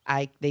like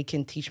they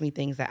can teach me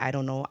things that I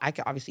don't know. I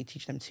can obviously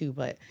teach them too,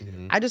 but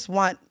I just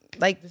want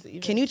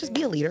can you just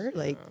be a leader?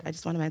 Like I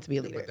just want a man to be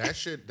a leader. But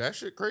that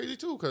shit crazy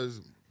too, because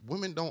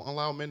women don't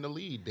allow men to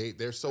lead.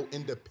 They're so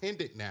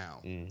independent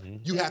now. Mm-hmm.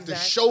 You have to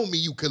show me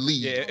you can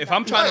lead. Yeah, if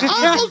I'm trying to,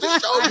 I'm supposed to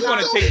show I'm you.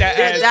 going to take that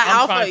as that I'm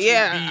alpha, trying to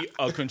yeah. be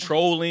a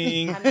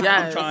controlling. I'm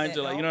Yes. trying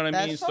to, like, you know what I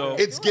mean? That's So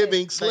It's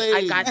giving slave.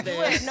 I got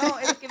this. No,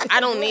 it's giving I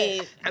don't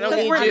need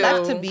Because you. we're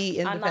left to be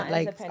I'm not independent.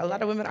 Like a independent.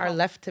 lot of women are Help.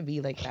 left to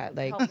be like that.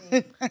 Like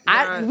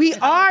Help me. we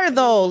are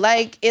though.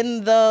 Like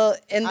in the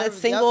Yep.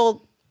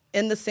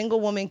 single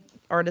woman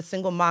or the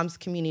single moms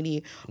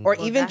community, or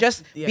even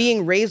just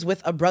being raised with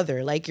a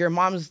brother. Like your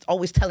mom's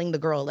always telling the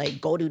girl,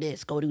 like, go do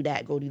this, go do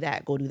that, go do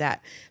that, go do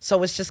that.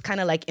 So it's just kind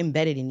of like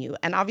embedded in you.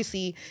 And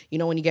obviously, you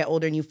know, when you get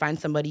older and you find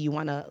somebody, you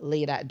want to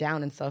lay that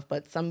down and stuff.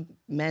 But some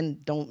men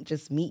don't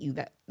just meet you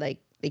that, like,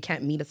 they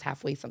can't meet us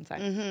halfway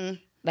sometimes.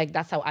 Like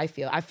that's how I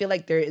feel. I feel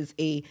like there is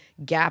a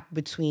gap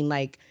between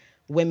like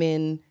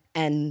women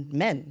and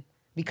men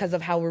because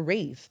of how we're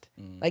raised.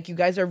 Like you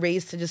guys are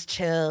raised to just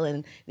chill,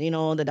 and you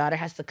know the daughter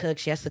has to cook,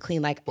 she has to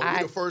clean. Like But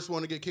we the first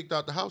one to get kicked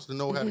out the house to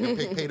know how to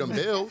pay them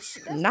bills.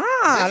 nah,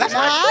 that's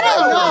not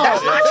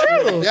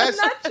true. That's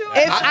not true. Yes.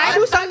 If I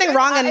do something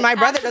wrong and my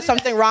brother does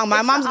something wrong,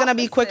 my mom's gonna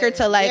be quicker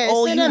to like, Yeah, it's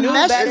oh, an you knew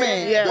better.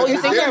 enmeshment. Yeah. Oh, you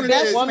It's think you're a different.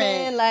 best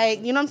woman? Like,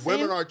 you know what I'm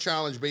saying? Women are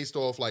challenged based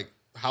off like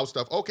house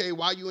stuff. Okay,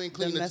 why you ain't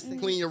clean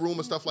your room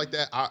and stuff like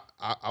that?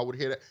 I would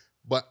hear that.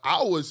 But I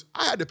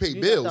had to pay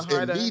bills the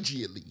harder-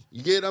 immediately.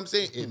 You get what I'm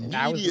saying?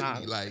 Immediately.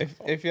 not. Like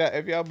If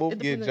y'all both get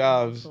depends on the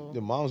jobs, household.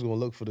 the mom's gonna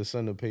look for the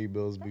son to pay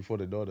bills before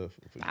the daughter.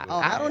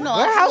 I don't know.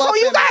 What I grew household up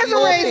you in guys a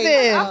were raised POP.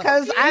 in?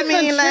 Because I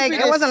mean, like,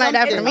 it wasn't like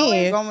that for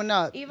me. Growing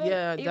up. Even,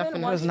 Yeah, even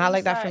definitely. once It was not we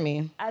like that for start-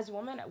 me. As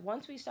women,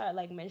 once we start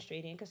like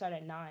menstruating, it can start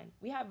at 9.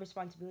 We have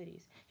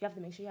responsibilities. You have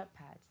to make sure you have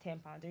pads,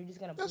 tampons. They're just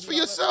gonna. that's put for you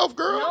over- yourself,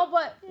 girl. No,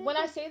 but when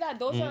I say that,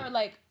 those are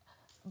like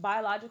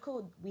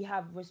biological. We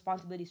have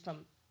responsibilities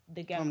from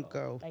the get From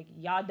go. Like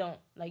y'all don't.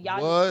 Like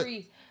y'all What? just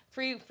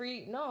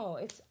free. No,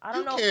 it's I don't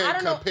You know. I can't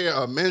don't know. compare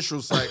a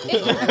menstrual cycle to a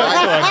It's-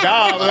 life.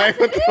 Dog, like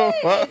what the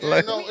fuck?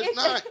 Like, No, it's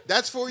not.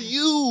 That's for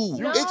you.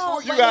 No, It's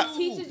for but you. it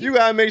teaches you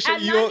gotta make sure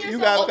at you 9 don't. years You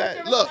old, got what's that.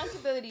 your Look,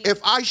 responsibility? if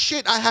I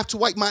shit, I have to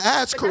wipe my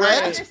ass, But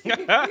correct?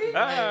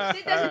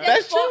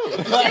 That's true.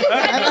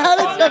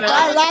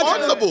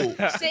 Responsible.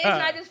 Shit is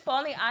not just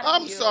falling out of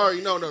I'm you.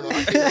 sorry. No. It's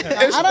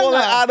I don't falling know.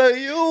 out of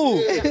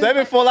you. Let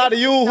it fall out of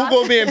you. Who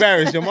gonna be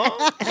embarrassed? Your mom?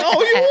 No,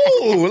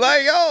 you.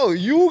 Like, yo,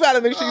 you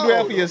gotta make sure you do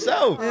that for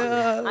yourself.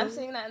 I'm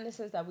saying that in the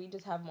sense that we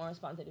just have more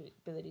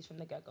responsibilities from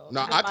the get-go.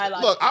 No, Just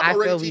biological. look, I'm I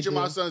already feel we teaching do.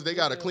 my sons they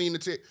gotta clean the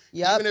table.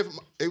 Yep.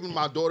 Even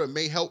my daughter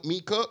may help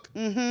me cook,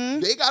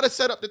 they gotta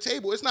set up the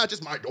table. It's not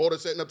just my daughter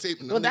setting up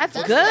table. Well, that's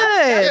good.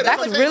 Yeah, That's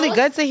what I'm really saying.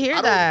 good to I hear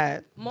don't-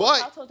 that.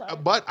 Most households are.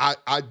 But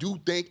I do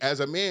think as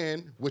a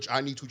man, which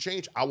I need to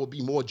change, I will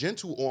be more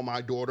gentle on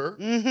my daughter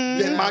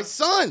than my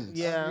sons.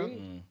 Yeah.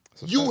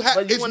 You have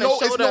But you it's wanna no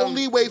show them,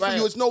 leeway for right.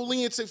 you. It's no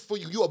leniency for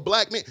you. You're a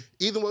black man,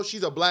 even though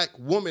she's a black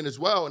woman as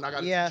well, and I got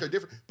to Yeah. teach her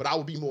different. But I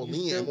would be more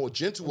lenient and more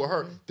gentle with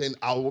her. Then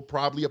I would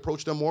probably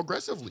approach them more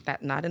aggressively.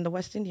 That not in the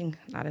West Indian.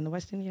 Not in the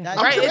West Indian. That-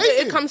 I'm Right.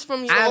 Jamaican. It comes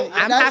from you.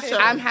 That's true.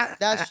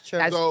 That's true.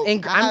 So-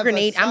 I'm I have a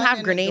Grenadian. I'm son half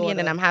and a Grenadian daughter.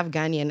 and I'm half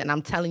Ghanaian, and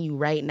I'm telling you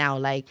right now,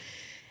 like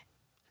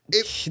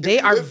If they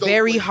you are live those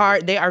very places-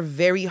 hard. They are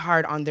very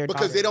hard on their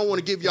because they daughters. don't want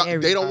to give y'all.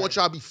 Very They don't hard. want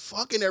y'all be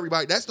fucking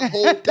everybody. That's the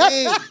whole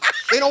thing.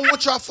 They don't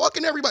want y'all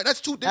fucking everybody. That's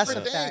two That's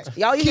different a fact. things.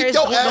 Y'all you Keep hear is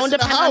your don't, ass don't in the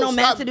depend on no house.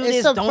 man Stop- to do It's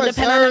this. to Don't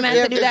depend on a man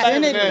to do preserve that. their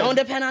virginity. Don't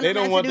depend on They a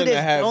don't man to want do them to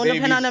this. have Don't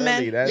depend on a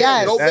man.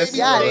 Yes. No That's- baby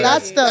yeah, boys.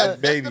 that's the-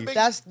 baby. big-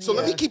 that's- so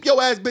let me yeah. keep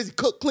your ass busy,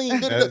 cook, clean.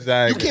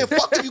 Exactly. You can't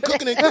fuck till you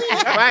cooking and cleaning.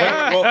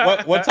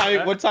 Right. What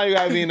time you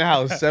gotta be in the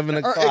house? 7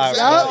 o'clock. exactly.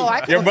 Oh, I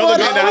Your couldn't brother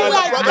go be in the nowhere. house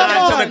I at couldn't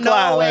 9, go 10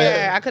 o'clock.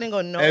 nowhere. I couldn't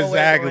go nowhere.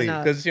 Exactly, growing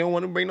up. because she don't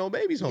want to bring no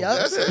babies home. Yup.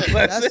 That's it.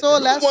 That's all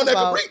that's One that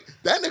can about. bring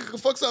that nigga can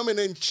fuck something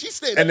and then she's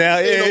staying, And now,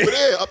 staying yeah. over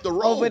there up the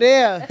road. Over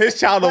there. His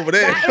child over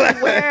there.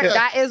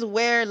 That is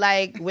where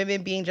like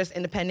women being just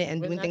independent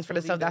and doing things for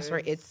natural themselves. That's where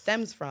leaders. it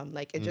stems from.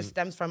 Like it just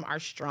stems from our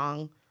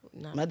strong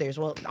mothers.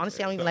 Well,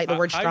 honestly, I don't even So like the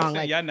word how you strong. say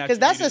Like, y'all natural Because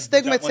that's a leaders,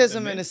 but y'all want the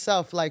stigmatism men- in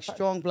itself. Like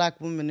strong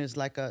black woman is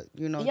like a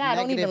yeah, I don't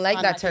negative even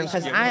like that term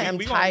connotation. because I am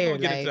we gonna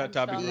tired. get into Like,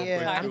 that topic real Yeah.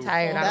 quick, I'm too.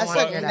 tired. I That's don't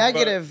wanna a hear that.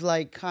 negative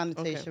like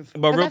connotation. For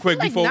But real I quick, feel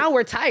like before now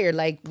we're tired.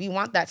 Like we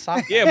want that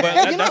soft. yeah, but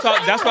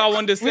that's what I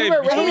wanted to say.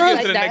 were Before we raised get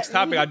like to the that. next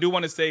topic, I do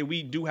want to say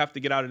we do have to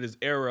get out of this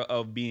era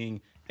of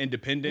being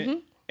independent. Mm-hmm.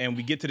 And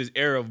we get to this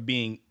era of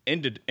being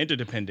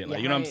interdependent.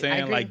 Like, you know what I'm Right. I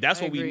saying? agree. Like, that's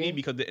I what we agree. need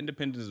because the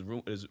independence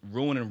is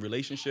ruining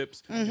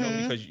relationships. You Mm-hmm.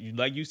 know, because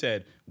like you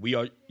said,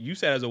 you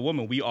said as a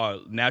woman, we are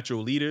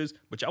natural leaders,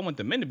 but y'all want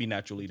the men to be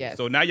natural leaders. Yes.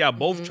 So now y'all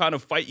both trying to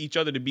fight each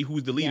other to be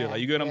who's the leader. Yeah.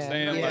 Like, you get what I'm Yeah.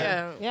 saying? Like,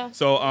 Yeah. Yeah.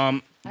 so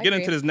get agree.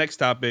 into this next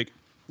topic.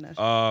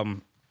 I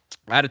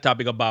had a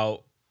topic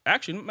about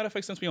actually, matter of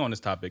fact, since we're on this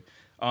topic,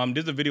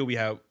 there's a video we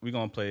have. We're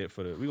gonna play it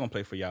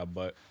for y'all.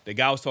 But the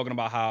guy was talking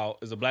about how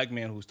there's a black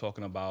man who's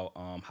talking about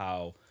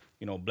how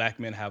black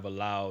men have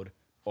allowed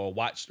or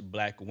watched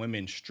black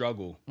women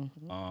struggle.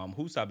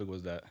 Whose topic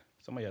was that?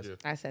 Somebody else.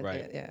 I said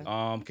Right. that,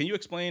 yeah. Can you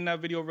explain that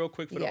video real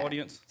quick for the Yeah.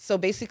 audience? So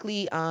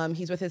basically,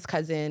 he's with his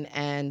cousin,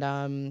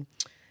 and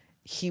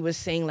he was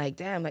saying like,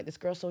 damn, like this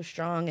girl's so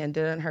strong. And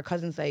then her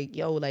cousin's like,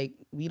 yo, like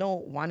we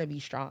don't want to be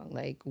strong.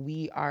 Like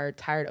we are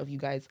tired of you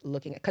guys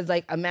looking at, cause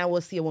like a man will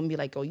see a woman be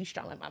like, oh, you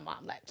strong like my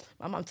mom. Like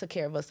my mom took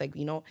care of us, like,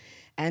 you know,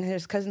 and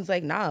his cousin's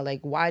like, nah,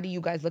 like why do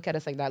you guys look at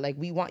us like that? Like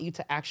we want you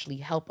to actually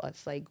help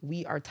us. Like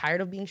we are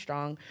tired of being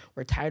strong.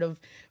 We're tired of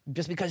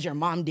just because your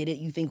mom did it,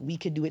 you think we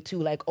could do it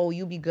too. Like, oh,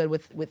 you be good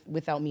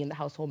without me in the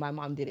household. My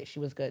mom did it. She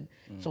was good.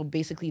 So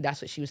basically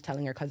that's what she was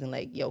telling her cousin,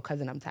 like, yo,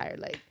 cousin, I'm tired.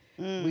 Like,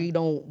 we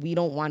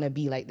don't want to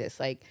be like this.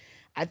 Like,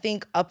 I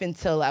think up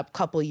until a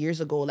couple years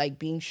ago, like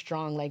being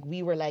strong, like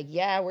we were like,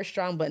 yeah, we're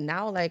strong, but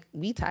now like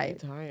we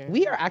tired.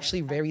 We are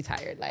actually very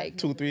tired. Like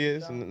 2-3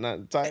 years and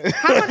not tired.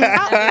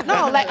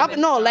 Up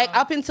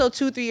until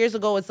 2-3 years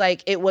ago,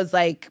 it was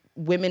like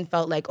women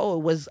felt like, oh,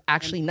 it was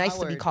actually nice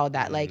to be called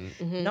that. Like,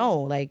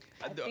 no, like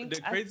The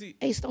crazy.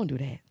 Ace, don't do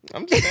that.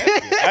 I'm just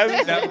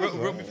asking. Now,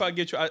 real before I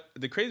get you,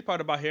 the crazy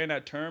part about hearing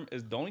that term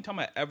is the only time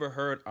I ever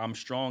heard I'm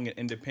strong and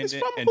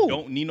independent and who?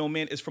 don't need no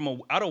man is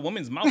from out a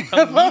woman's mouth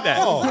telling me that.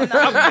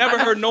 I've never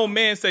heard no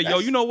man say, yo,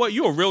 you know what?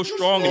 You're a real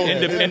strong and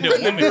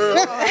independent woman.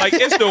 Like,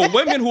 it's the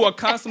women who are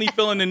constantly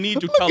feeling the need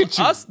to tell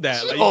us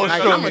that.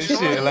 Like, strong and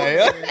shit.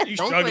 Like, you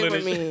Don't play struggling with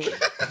and me. shit.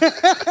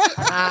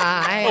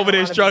 Over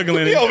there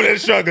struggling. he over there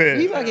struggling.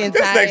 We fucking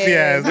This tired. sexy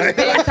ass. We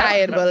been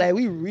tired, but like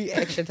we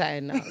extra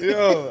tired now. We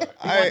Yo, want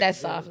that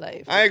soft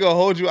life. I ain't gonna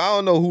hold you. I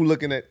don't know who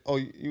looking at. Oh,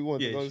 you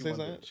want to go Yeah, say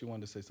something? she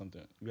wanted to say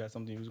something. You had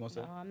something you was going to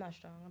say? No, I'm not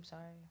strong. I'm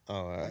sorry. Oh,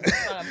 all right.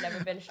 Strong. I've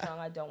never been strong.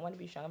 I don't want to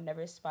be strong. I've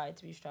never aspired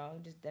to be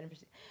strong. Just never.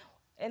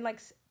 And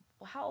like,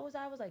 how old was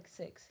I? I was like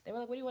 6. They were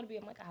like, "What do you want to be?"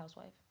 I'm like, a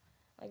housewife.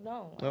 Like,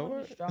 no, I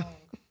want to be strong.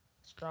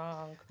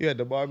 Strong. You had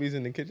the Barbies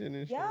in the kitchen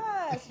and shit.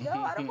 Yes. No,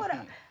 I don't want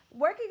to.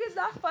 Working is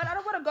not fun. I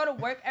don't want to go to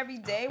work every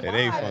day. It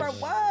ain't Why? fun. For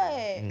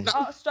what?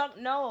 Oh, strong.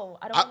 No,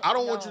 I don't. I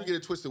don't want you no. to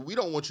get it twisted. We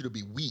don't want you to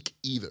be weak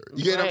either.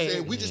 You get what I'm Right.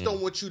 saying? We just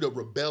don't want you to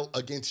rebel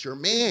against your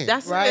man.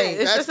 That's Right. it.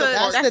 It's That's just the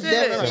part. that's the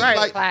difference. it.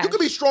 Right. Like, you could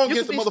be strong You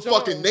against the could be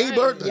motherfucking strong,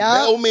 neighbor, right. the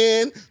Yup.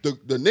 mailman, the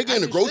nigga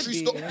in the you grocery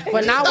should store. be.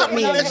 But not Stop with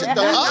me. doing that shit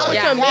to Yeah. us.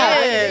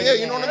 Yeah. Yeah,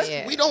 you know what I'm Yeah.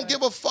 saying? We don't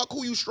give a fuck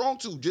who you strong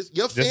to. Just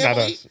your Just not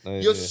family, us.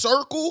 your Yeah.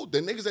 circle,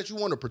 the niggas that you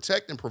want to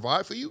protect and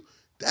provide for you.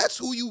 That's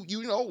who you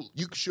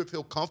should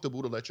feel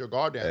comfortable to let your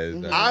guard down.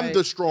 Exactly. I'm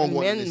the strong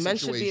one in this Men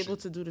should situation. be able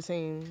to do the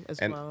same as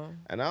And well.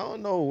 and I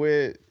don't know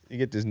where you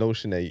get this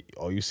notion that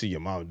you see your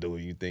mom do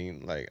it, you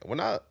think like when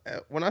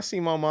I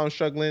see my mom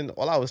struggling,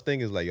 all I was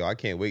thinking is like, yo, I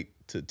can't wait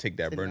to take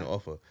that burden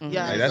off her.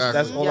 Yeah. Like,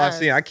 that's all I Yes.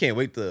 see. I can't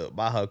wait to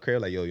buy her a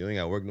crib. Like, yo, you ain't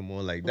got to work no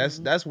more. Like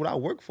that's what I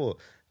work for,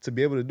 to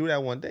be able to do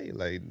that one day.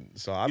 Like,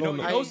 so I You don't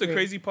know, know. you know what's the agree.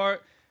 crazy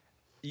part?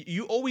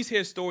 You always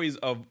hear stories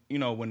of,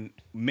 when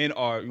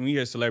you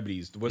hear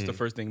celebrities, what's the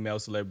first thing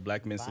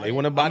black men say? They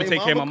want to buy I'm gonna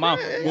take care of my mom.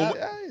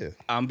 Yeah.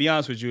 I'm be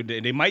honest with you,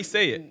 they might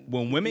say it.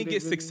 When women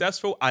get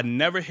successful, I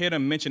never hear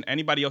them mention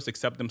anybody else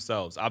except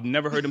themselves. I've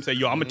never heard them say,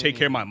 yo, I'm gonna take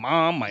care of my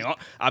mom, my aunt.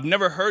 I've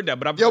never heard that,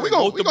 but I've Yo, heard we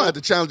gonna multiple. have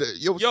to challenge that.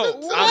 Yo,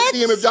 Yo,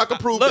 see him if y'all can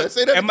prove that.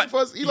 Say that am I- for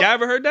us. y'all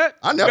ever heard that?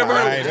 I never You ever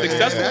heard heard that.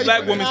 successful Yeah,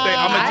 black yeah. women say,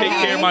 I'm gonna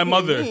take care of my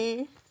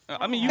mother.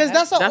 I mean, Because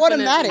that's an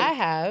Definitely. automatic. I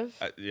have.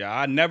 yeah,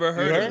 I never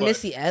heard it. but-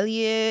 Missy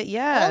Elliott,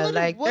 yeah, Oh,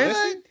 like what?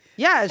 there's,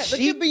 yeah, Look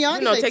she. at Beyonce.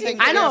 You know,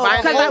 taking I know, care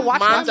of because I home, watch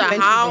mom's a documentaries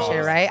and house,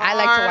 shit, right? I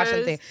like to watch them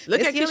cars. things.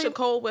 Look at Missy Keisha Elliott-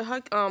 Cole with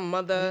her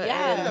mother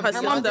Yeah, and her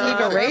her mom didn't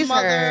sister. even raise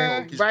Mother.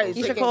 her. Right,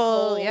 Keisha taking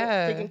Cole, Cole,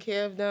 yeah. taking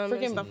care of them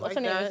and Freaking, stuff what's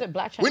like her name? Is that. it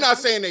Black We're not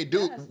saying they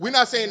do. We're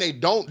not saying they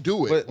don't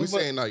do it. We're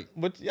saying like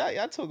But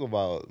y'all talk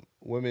about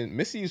women.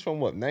 Missy's from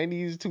what,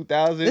 90s,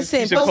 2000s? Listen,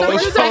 Keisha put some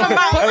Cole's respect from-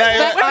 on- Like,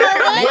 respect on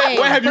her name.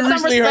 when have you Put some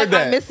recently heard respect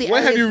on that? Missy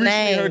When have you Elliott's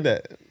recently name. heard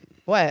that?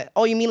 What?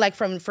 Oh, you mean like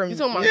from You talking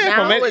about Yeah, now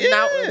from it- with yeah.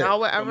 now From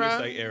whatever? this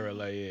like era,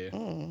 like yeah.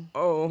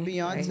 Oh,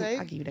 Beyonce.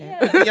 I'll give you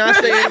that.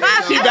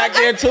 Beyonce, she back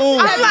there too. She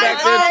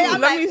back there too.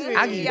 let me see.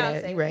 I'll give you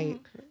that. You right.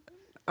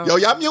 yo,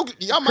 y'all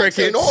might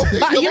say Crickets. no.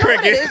 But you know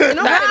what it is? You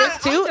know what it is I'm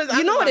too? just-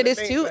 You know I'm what it about is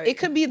to too? think, It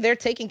could be they're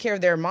taking care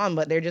of their mom,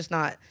 but they're just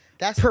not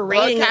That's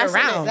parading it broadcasting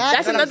around. it. That's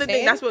what I'm another thing.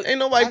 saying. That's what Ain't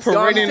nobody That's-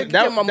 parading. Y'all take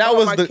care of my That mom,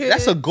 was my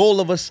that's a kids. goal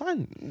of a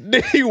son.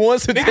 He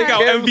wants to They take think care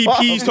our of his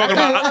MVPs mom. talking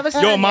about,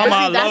 yo, mama,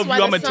 I See, that's love why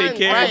you. I'm the gonna take son-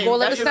 care right. of you. Goal of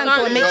That's the your son, so it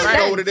son. makes You sense.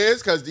 know what it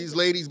is? Because these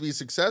ladies be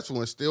successful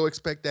and still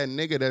expect that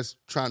nigga that's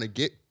trying to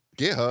get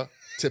her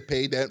to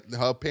pay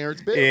her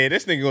parents' bill. Yeah,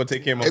 this nigga gonna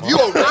take care of my If mom. you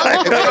a real man,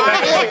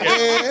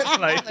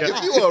 Like,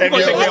 if you a gonna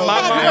take care real of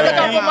my mom. man, Look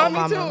out for Mama.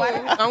 mommy too.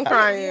 I'm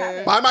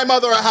crying. buy my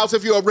mother a house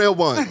if you a real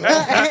one.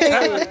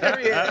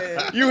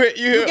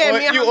 You gave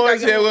me a you hug,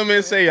 always I hear gave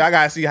women say, "I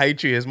gotta see how he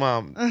treat his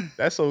mom."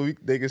 That's so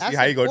they can see That's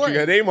how he gonna treat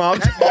her. important. They mom.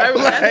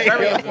 That's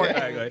very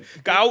important. Right.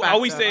 I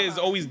always say it's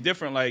always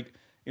different. Like,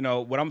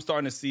 what I'm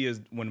starting to see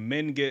is when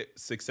men get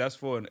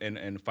successful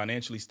and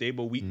financially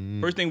stable,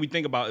 first thing we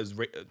think about is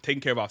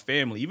taking care of our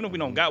family. Even if we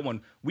don't got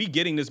one, we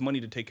getting this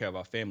money to take care of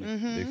our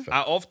family.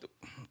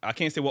 I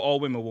can't say with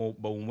all women,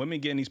 but when women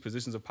get in these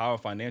positions of power,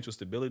 financial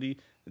stability,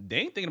 they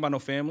ain't thinking about no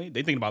family.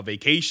 They thinking about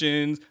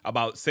vacations,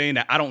 about saying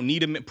that I don't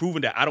need a man,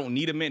 proving that I don't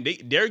need a man.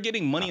 They're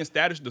getting money and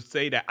status to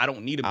say that I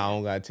don't need a man. I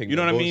don't gotta take You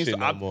know no what I mean? bullshit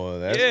no more.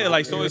 That's Yeah, what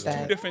like it so is. it's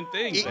two different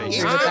things. Like,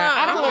 Each-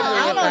 I don't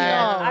agree with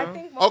that. I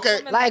think most Okay.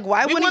 women Like,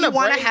 why We wouldn't you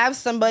want want to have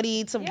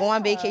somebody to go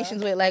on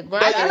vacations with. Like,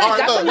 Right. I feel like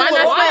that's Look, a Why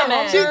little not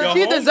man. spend? Your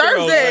She deserves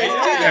homegirls, it.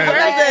 like, She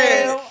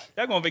yeah. deserves it.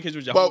 Y'all go on vacation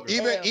with your But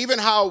homegirl. even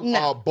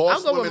how boss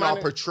I'll go with women are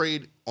mine.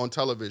 portrayed on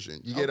television,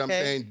 you get what I'm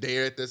Okay. saying?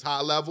 They're at this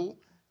high level.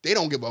 They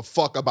don't give a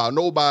fuck about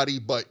nobody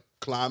but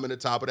climbing the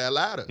top of that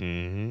ladder.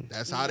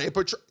 That's how they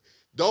portray.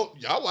 Don't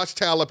y'all watch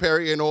Tyler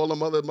Perry and all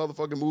them other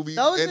motherfucking movies?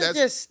 Those and are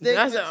just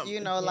stigmas, that's a- you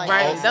know, like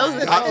Right.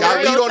 Those are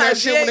y'all lead on that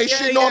shit when they Yeah,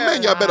 shitting yeah, on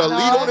men. Y'all better lead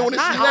on it when they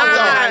not shitting all on women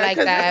y'all. are like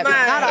 'cause that. it's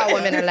not- Not all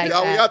women are like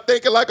Y'all, that. y'all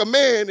thinking like a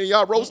man and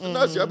y'all roasting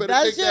us. Y'all better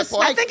That's take that just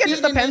part. I think it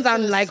just feeding depends into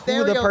on the like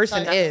who the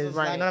person stereotypes. is.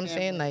 Right. You know what I'm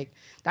saying? Like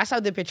that's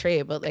how they portray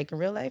it. But like in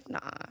real life, nah.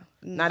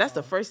 Nah, that's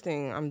the first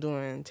thing I'm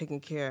doing,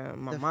 taking care of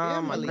my The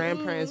mom, my family.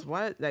 grandparents.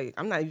 What? Like,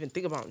 I'm not even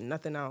thinking about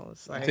nothing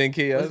else. Like, Take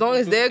care of as long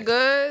as they're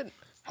good.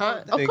 Huh?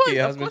 Of Take course,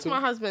 care of of course, husband my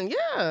too? husband.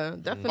 Yeah,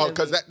 definitely. Oh,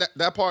 because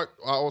that part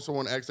I also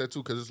want to ask that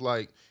too, because it's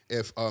like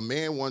if a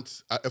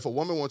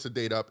woman wants to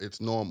date up, it's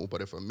normal.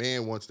 But if a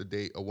man wants to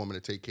date a woman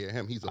to take care of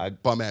him, he's a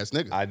bum ass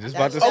nigga. I just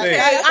about to That's say. Okay,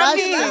 I That's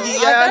mean,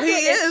 nice. yeah, he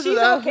If is. she's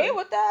though. okay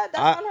with that,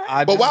 that's on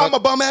her. but why I'm a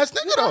bum ass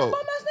nigga You're though? a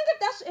bum ass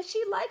nigga. If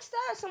she likes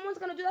that, someone's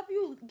gonna do that for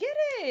you. Get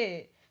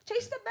it.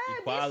 Chase the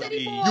bag. Be a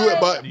city boy.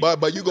 Equality.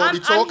 But you gonna be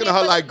I'm talking to here her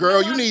for like, the- girl, no,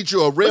 you I'm- need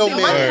you a real see,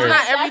 money is man. not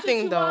That's what everything,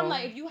 you want. though. I'm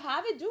like, if you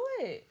have it, do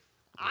it.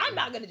 I'm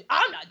not gonna do.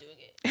 I'm not doing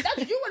it. If that's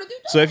what you want to do.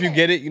 So if you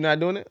get it, you're not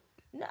doing it?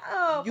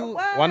 no, You-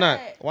 Why not?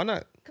 Why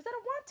not? Because I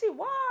don't want to.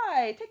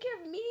 Why? Take care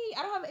of me.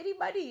 I don't have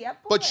anybody. I'm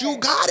poor. But you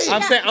got it.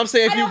 I'm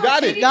saying if I you don't got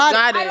have it. any- Got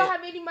it. I don't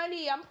have any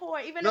money. I'm poor.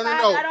 Even No, if no, I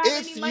have no. it, I don't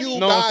have If any money. you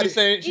No, got she's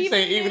it.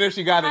 saying even if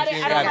she got it, she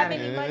ain't I don't got have it.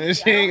 any money.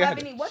 She I ain't don't got have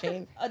it. any. What's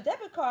a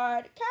debit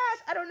card? Cash?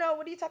 I don't know.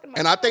 What are you talking about?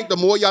 And I think the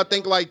more y'all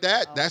think like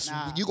that, that's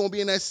nah. you gonna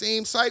be in that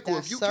same cycle.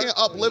 That If you can't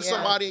circle, uplift yeah.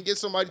 somebody and get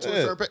somebody to a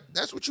Yeah. certain,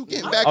 that's what you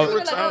getting I'm back feeling in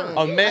like return.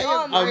 A man,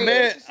 Oh,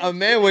 my a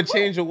man would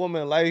change a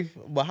woman's life,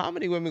 but how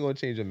many women gonna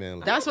change a man's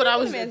life? That's what I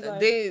was. Man's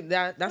life.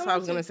 That's what I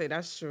was gonna say.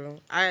 That's true.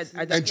 I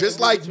And just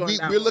like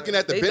we're looking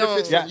at the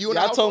benefits Don't. from you and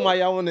y'all household. told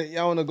me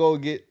y'all wanna go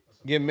get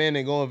men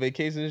and go on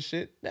vacation and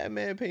shit. That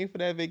man paying for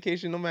that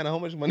vacation no matter how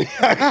much money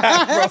I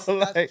got, bro.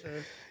 Like,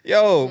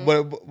 yo,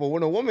 but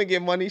when a woman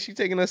get money, she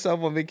taking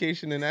herself on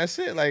vacation and that's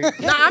it. Like,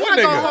 Nah, I'm what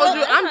not gonna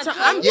nigga? hold you.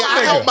 I'm Yeah, I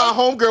helped my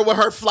homegirl with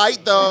her flight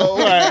though.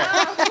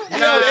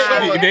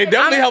 They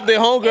definitely help their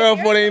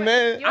homegirl for their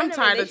man. You're I'm in a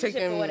tired of relationship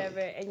taking- or whatever,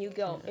 and you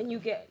go and you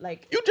get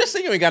like. You just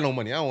say you ain't got no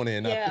money. I don't want to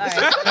hear nothing. Yeah,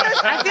 all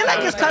right. I feel like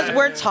it's because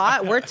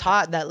we're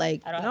taught that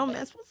like don't no have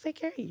man's supposed to take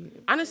care of you.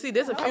 Honestly,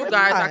 there's a few really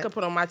guys I not. could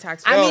put on my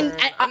tax. I mean, return.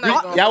 I- I'm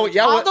not gonna Y'all hold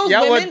you. All those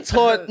were women-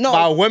 taught No.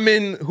 by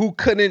women who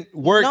couldn't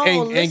work No,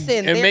 and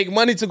listen, there- make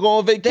money to go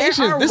on There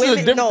vacation. are This is a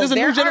women, different. no, This is a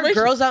there new are generation.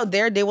 girls out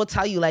there. They will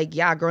tell you like,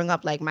 yeah, growing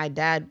up, like my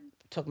dad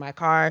took my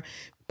car,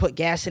 put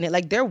gas in it.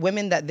 Like they're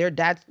women that their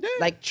dad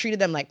like treated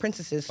them like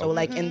princesses. So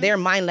like in their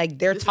mind, like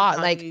they're This is taught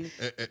how like, we-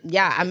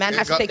 yeah, a man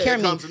has to take care of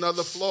Here me. comes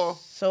another flaw.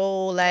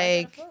 So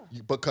like,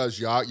 Because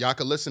y'all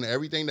can listen to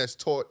everything that's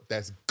taught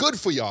that's good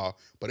for y'all,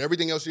 but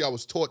everything else y'all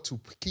was taught to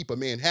keep a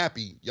man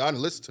happy. Y'all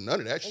didn't listen to none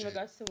of that In shit.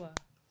 regards to what?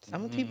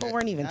 some people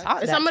weren't even taught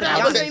And that. some of to them be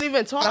was honest. wasn't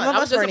even taught. Some of I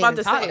was us just weren't about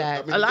even to taught say.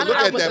 that. I mean, A lot you of look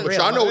that at that, wasn't but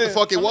y'all real. know what the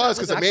fuck it was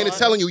because a man is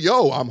telling you,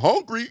 "Yo, I'm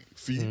hungry,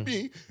 feed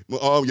me.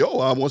 Yo,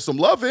 I want some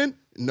loving."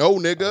 No,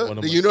 want a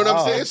nigga. You know what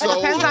I'm saying? massage. So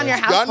It depends on your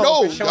y'all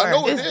household, know, for sure. y'all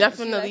know what It's it is.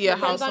 definitely a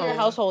Depends on your household.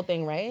 household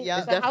thing, right? Yeah.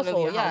 It's the Definitely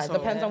household. a Yeah, it household.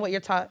 depends on what you're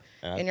taught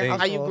And I in your think- How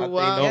household. you grew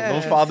I up. think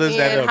those fathers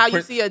that and are how you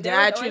prin- see your There was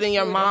dad always treating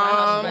your food in my house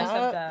for mom. my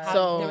stepdad.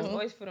 So- There was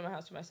always food in my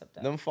house for my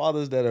stepdad. Them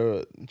fathers that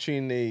are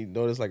treating their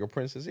daughters like a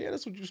princess, yeah,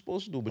 that's what you're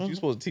supposed to do. But you're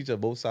supposed to teach her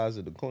both sides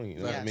of the coin. You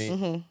know what I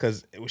mean?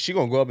 Because she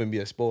gonna grow up and be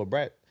a spoiled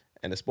brat,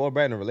 and a spoiled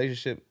brat in a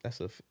relationship,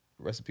 that's a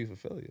recipe for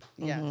failure.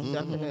 Yeah.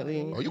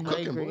 Definitely. Oh, you I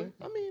cooking, agree. boy?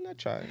 I mean, I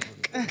try.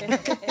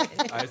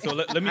 All right, so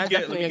let me I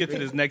get definitely to agree.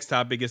 this next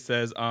topic. It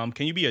says, can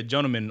you be a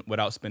gentleman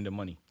without spending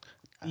money?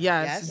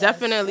 Yes, Yes.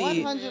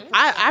 definitely. 100%.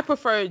 I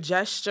prefer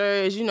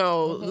gestures,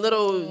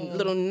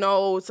 little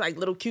notes, like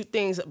little cute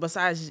things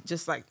besides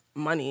just like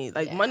money.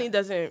 Like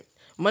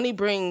money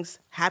brings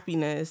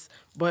happiness,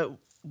 but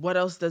what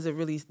else does it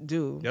really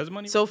do? Does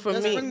money So for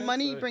Does me, bring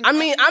money bring I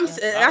mean,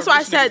 that's why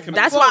I said.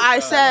 That's why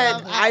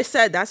I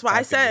said. That's why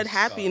I said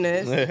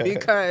happiness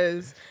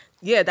because.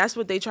 Yeah, that's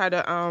what they try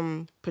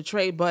to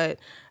portray. But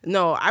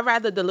no, I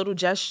rather the little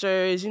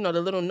gestures, the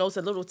little notes,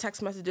 the little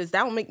text messages.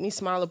 That will make me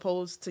smile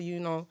opposed to, I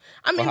mean,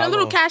 how the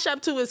little long? Cash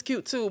App too is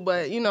cute too,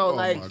 but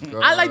like, my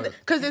I like God.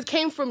 because it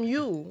came from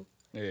you.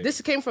 Yeah.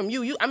 This came from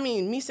you. I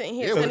mean, me sitting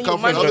here Yeah, when sending it you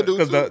come from money. other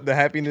dudes Because too. the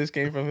happiness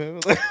came from him.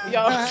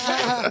 Yo,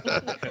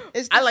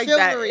 It's the I like that.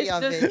 chivalry It's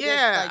of just, it. Just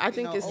yeah, like, I you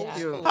think know, it's old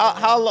cute.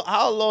 school.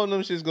 how long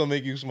them shit's gonna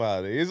make you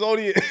smile? It's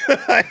only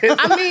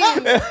I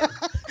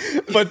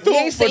mean, for two,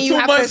 ain't for saying you 2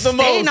 have to months the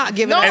stay most. not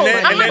giving no, us And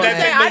then- money. I'm and not then gonna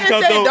that say. I thing didn't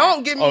comes say out-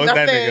 don't give me Oh, it's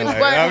that nothing, nigga, like,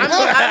 but I'm-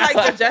 I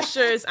like the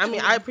gestures. I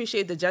mean, I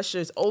appreciate the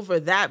gestures over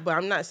that, but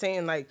I'm not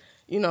saying like,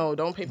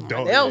 don't pay for my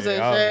Don't- nails and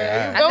yeah, shit. okay.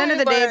 At the end of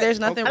the day, But there's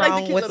nothing I like the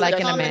wrong cute with little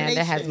liking a man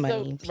that has combination.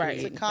 money. Right.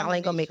 Period. It's a Y'all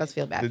ain't gonna make us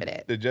feel bad for The,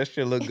 that. the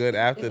gesture look good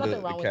after There's the,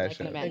 nothing wrong the with cash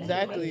liking a out. man.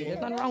 Exactly. There's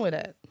nothing wrong with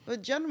that.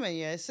 But gentlemen,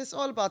 yeah, it's just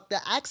all about the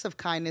acts of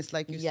kindness,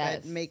 like you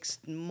Yes. said, makes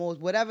most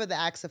whatever the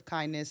acts of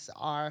kindness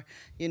are.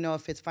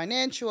 If it's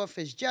financial, if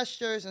it's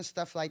gestures and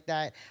stuff like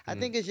that. I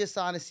think it's just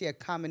honestly a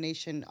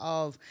combination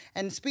of,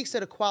 and it speaks to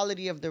the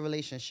quality of the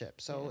relationship.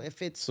 So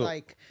if it's So-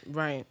 like,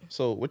 Right.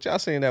 So what y'all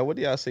saying that? What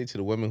do y'all say to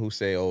the women who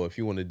say, "Oh, if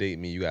you want to date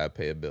me, you gotta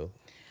pay a bill"?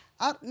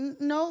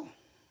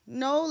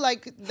 No,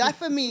 like that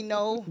for me,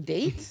 no.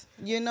 Dates?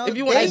 If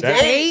you want to date-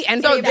 date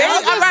and so pay date.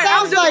 back. All right,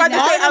 I was just about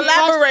to say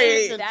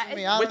elaborate. That is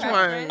me. the I don't Which know.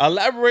 one?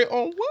 Elaborate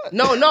on what?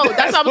 No, that's what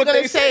I was what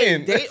gonna they say.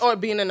 saying. Date or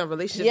being in a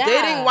relationship. Yeah.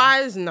 Dating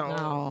wise, no.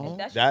 No.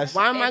 That's That's-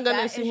 Why am I if gonna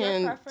that sit is your here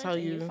and preference tell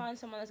you? You find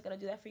someone that's gonna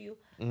do that for you.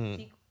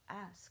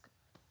 Ask.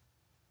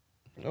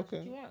 That's what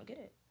Okay. you want, get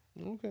it.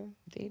 Okay.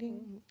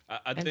 Dating? I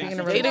And think being in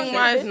a Dating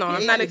wise, no.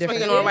 I'm not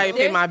expecting nobody to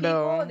pay my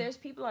bill. There's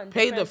people on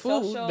Pay the different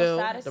food social bill,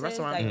 the statuses,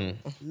 restaurant like,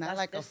 bill. not That's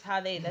like just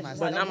how they. That's just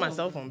But But how not they my move.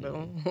 cell phone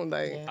bill.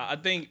 Like I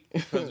think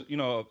because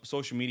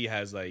social media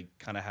has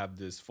kind of have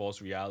this false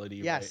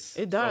reality. Yes.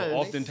 right? It does. So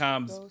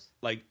oftentimes, Those.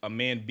 like a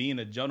man being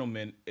a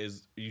gentleman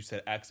is, you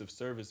said acts of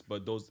service,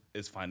 but those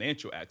is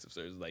financial acts of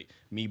service. Like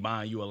me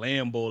buying you a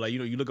Lambo, like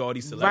you look at all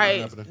these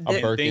celebrities Right. and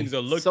A Birkin. things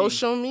are looking.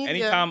 Social media.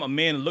 Anytime a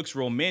man looks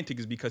romantic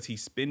is because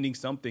he's spending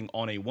something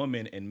on a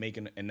woman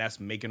and that's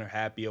making her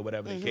happy or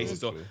whatever the case is.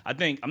 So I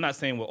think, I'm not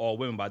saying with all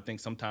women, but I think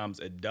sometimes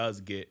it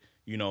does get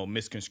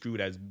misconstrued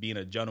as being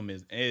a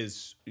gentleman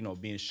is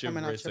being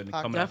chivalrous your and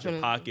pocket. coming out your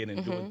pocket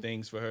and doing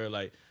things for her,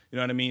 like, you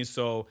know what I mean?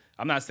 So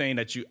I'm not saying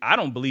that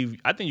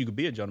I think you could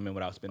be a gentleman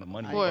without spending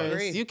money. Of course,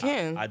 agree. you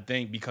can. I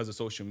think because of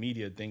social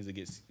media, things that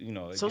get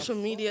it Social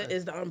gets- media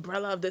is the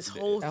umbrella of this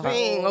whole Oh,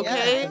 thing,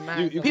 okay?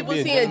 You could People be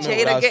a seeing gentleman Jada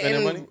without spending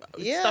getting money?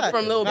 Yeah. stuff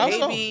from Lil How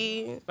so?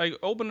 Baby. like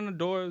opening the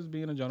doors,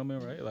 being a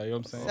gentleman, right? Like, you know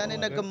what I'm saying?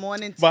 sending a good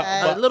morning But,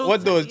 tag. but little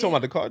what door is tiny- talking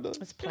about? The car door?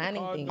 It's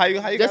planning things. How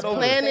you Just got over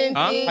planning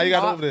there? things. How you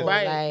got over there?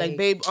 Right. Like,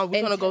 babe, we're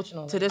gonna go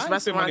intentional. to this I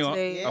ain't spend restaurant money on-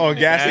 today. Oh,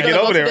 gas to We're get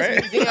gonna over go there, to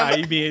right? this museum. Nah,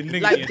 you being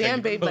nigga. Like,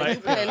 damn, babe, like,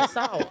 you planning this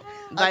out.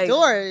 Like,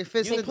 door. If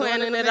it's you the door to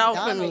planning the it out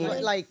for McDonald's,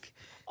 me. like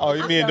Oh,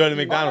 you mean doing the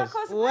McDonald's?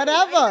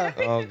 Whatever.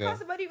 Everything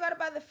costs money. You gotta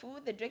buy the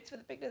food, the drinks for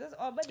the pictures. That's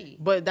all money.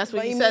 But that's what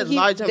But he you said, mean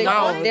large they're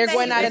amount. going- they're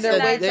going out of their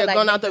It's way that to, they're like,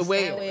 going make out their the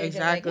way. sandwich and, like,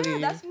 Exactly. Yeah,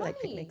 that's Like money.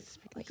 picnics,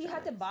 He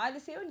had to buy the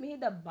sandwich. He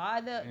had to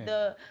buy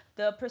the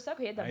prosecco.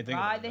 He had I ain't to think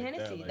buy about the it like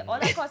that, Hennessy. like, All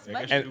that costs like,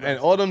 money. I should- And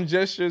all them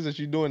gestures that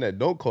you doing that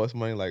don't cost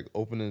money, like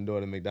opening the door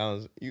to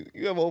McDonald's. You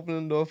ever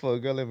open the door for a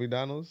girl at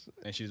McDonald's?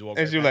 And she's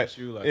walking And she like,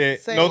 you, like, yeah,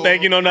 Say- no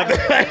thank you, no nothing.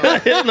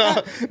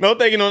 no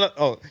thank you, no nothing.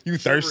 Oh, you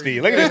thirsty.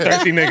 Look at this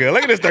thirsty nigga.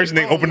 Look at this thirsty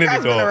nigga opening the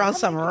Been door. around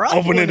some rough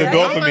Opening the women.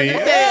 door for me. I'm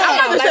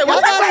about to say,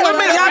 what type of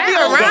women y'all be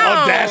The around?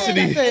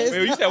 audacity.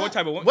 Wait, you said what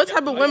type of woman? What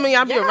type of women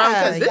y'all be around?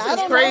 Because this Yeah, I is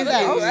don't know crazy.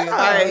 that.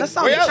 Like, Let's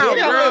not Where y'all- count where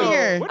y'all around live?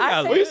 here. What I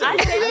y'all- say, what you I say?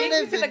 say thank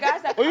you to the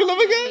guys that Where you come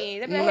live with again? me.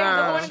 They be like,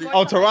 Nah. hey,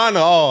 Oh, Toronto.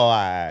 Oh, all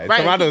right.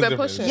 Right, Toronto's keep it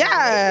different. pushing.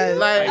 Yeah.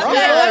 Like, I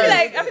yeah.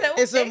 be like,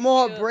 it's a thank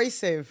more you.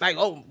 abrasive. Like,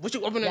 oh, what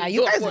you opening Yeah, the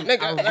you door guys for, are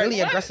nigga? Like, really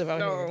what? aggressive out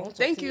No, here.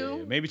 thank Yeah,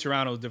 you. maybe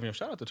Toronto's different.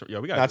 Shout out to Toronto. Yeah,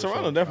 we got Nah,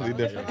 Toronto definitely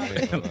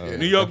different.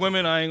 New York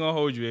women, I ain't gonna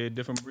hold you. They're a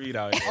different breed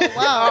out here.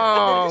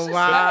 Oh,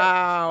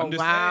 wow. I'm just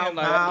Wow, saying,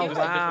 like, wow, it's a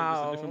different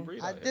wow.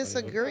 breed I out here.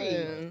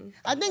 disagree.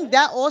 I think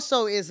that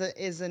also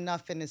is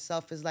enough in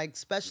itself. Is like,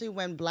 especially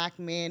when black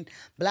men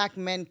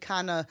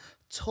kind of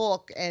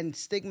talk and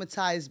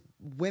stigmatize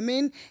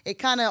women, it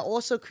kind of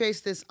also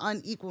creates this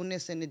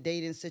unequalness in the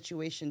dating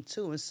situation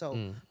too. And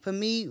so for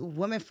me,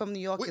 women from New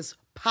York is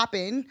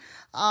popping,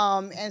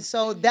 and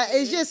so that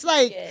is just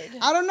like,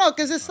 I don't know,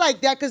 because it's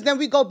like that, because then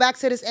we go back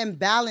to this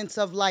imbalance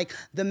of like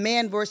the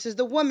man versus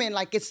the woman.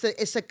 Like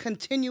it's a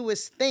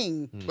continuous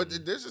thing. But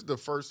this is the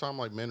first time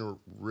like men are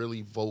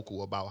really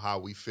vocal about how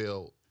we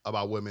feel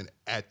about women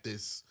at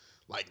this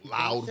like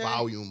loud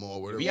volume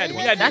or whatever. We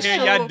had That's to hear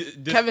true. y'all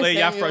Kevin display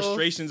y'all Samuels.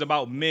 frustrations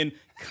about men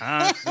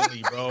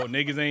constantly, bro.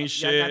 Niggas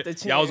ain't Y'all got shit.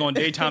 the Y'all was chance. on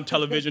daytime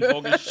television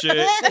talking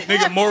shit.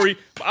 Nigga Maury,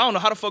 I don't know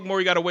how the fuck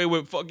Maury got away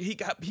with. Fuck, he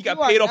got You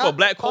are paid off not of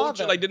black the father.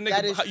 culture. Like the nigga,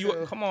 That is you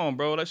true. come on,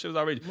 bro. That shit was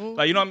outrageous.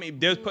 Like, you know what I mean?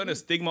 They're putting a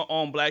stigma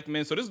on black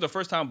men. So this is the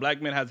first time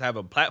black men has to have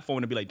a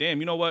platform to be like, damn,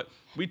 you know what?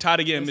 We tired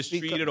of getting Speak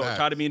up mistreated or back.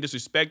 tired of being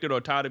disrespected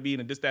or tired of being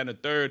a this, that, and the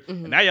third.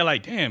 And now you're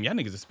like, damn, y'all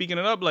niggas are speaking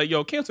it up. Like,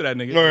 yo, cancel that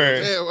nigga.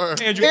 Word. Yeah, word.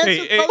 Andrew Cancel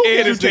Tate, Kobe.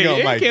 Andrew This nigga on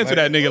Tate, mic, cancel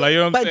man. that nigga. Like, you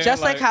know what I'm But saying?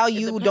 just like how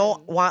you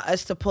don't want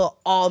us to put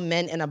all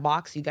men in a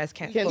box, you guys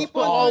can't Can't put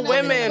put all all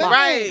men in a women, box.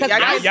 right? Cause Y'all I-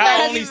 can't Y'all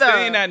say only either.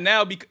 saying that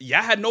now because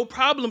y'all had no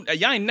problem.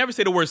 Y'all ain't never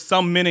say the word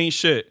some men ain't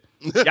shit.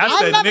 Y'all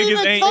said never niggas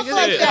even ain't talked shit.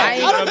 like that. I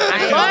ain't- I don't I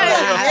ain't- Right.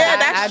 I- Yeah, I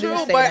that's do true.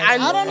 say But that. I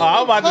don't Oh,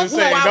 I'm about to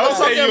say, who I don't was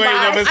say you talking ain't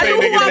about. never I say knew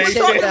who I niggas was ain't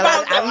talking shit.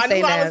 about. I would I say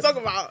knew who I was that.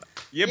 talking about.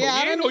 Yeah, but Yeah,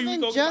 I we ain't don't know you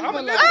even was jump I'm a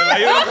a nigga. lot. Like,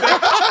 you know what I'm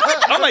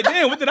saying? I'm like,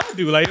 damn, what did I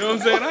do? Like, you know what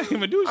I'm saying? I didn't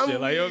even do shit.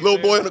 Like, you know what I'm Little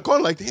boy saying? in the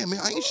corner, like, damn, man,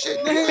 I ain't shit.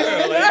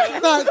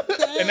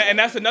 And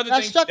that's another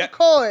I thing. struck a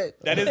chord.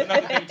 That is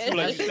another thing too,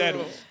 like you said,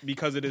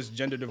 because of this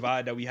gender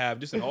divide that we have,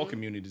 just in all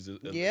communities.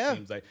 It Yeah.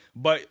 seems like.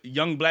 But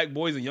young black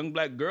boys and young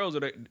black girls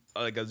are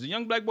like, as a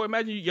young black boy,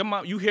 imagine your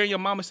mom, you hearing your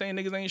mama saying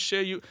niggas ain't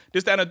shit, you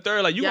this, that, and the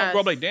third. Like you gonna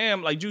grow up like,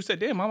 damn, like you said,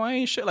 damn, mama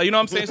ain't shit. Like you know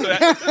what I'm saying? So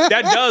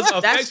that does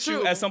affect you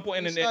true. at some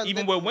point, and start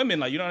even with women,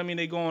 like you know what I mean?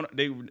 They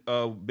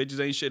bitches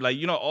ain't shit. Like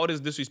you know all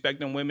this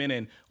disrespecting women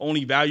and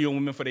only valuing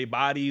women for their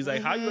bodies.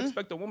 Like how you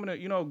expect a woman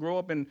to grow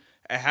up and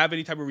have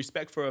any type of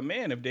respect for a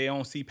man if they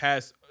don't see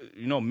past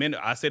men.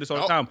 I say this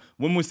all the time.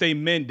 Women say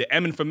men, the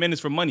M for men is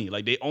for money.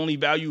 Like they only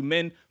value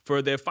men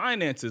for their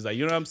finances. Like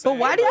you know what I'm saying?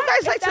 But why do you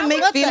guys like to make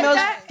was like females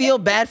that- feel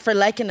bad for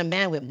liking a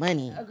man with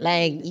money?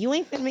 Like you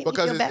ain't finna make me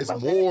Because feel bad it's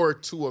about that. more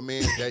to a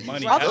man that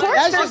Money. you Of course,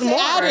 That's there's just more.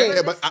 added.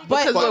 Yeah, but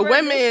Because with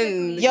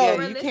women, Yo, yeah,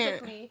 you can't.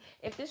 Realistically,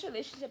 if this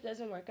relationship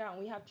doesn't work out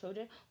and we have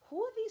children,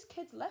 who are these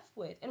kids left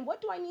with? And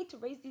what do I need to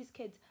raise these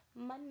kids?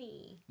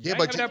 Money. yeah, I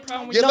but ain't have that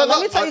problem with yeah, you. No, look,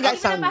 let me tell you guys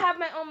Even something. if I have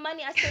my own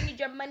money, I still need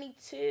your money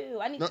too.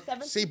 I need No,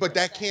 7. see, but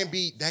that can't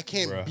be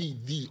Bruh.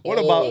 the What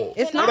all. about-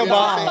 It's What not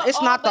about- the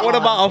It's not the What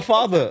about a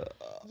father?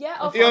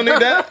 Yeah, You don't need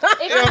that?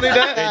 You don't need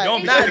that? They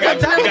don't. Nah, because they they got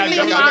definitely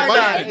got need money.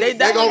 that. They gonna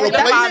definitely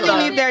replace need them.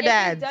 that. need their If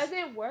dads. it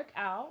doesn't work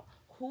out,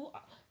 who?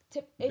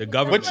 The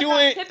government. But you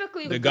ain't-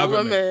 Typically, The who-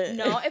 government.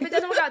 No, if it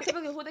doesn't work out,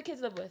 typically who the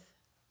kids live with?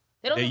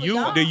 They don't The live you,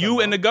 with y'all. the you,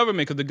 and the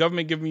government, because the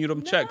government giving you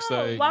them checks.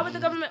 No, Like, why would the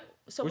government?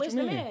 So What where's you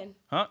the mean? man?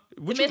 Huh?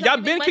 What The you, man's y'all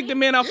not been giving kicked the money?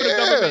 man out for the Yeah,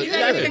 government. You yeah.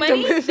 gotta give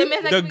money. The man's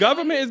not The giving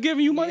government money. is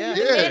giving you money. Yeah.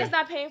 The Yeah. man is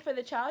not paying for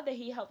the child that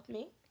he helped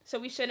me, so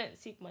we shouldn't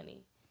seek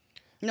money.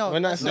 No, We're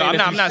not that's saying I'm that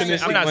not- you I'm not shouldn't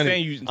saying- I'm seek not money.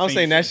 saying you- I'm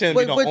saying that shouldn't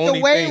be the With the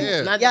only way, thing.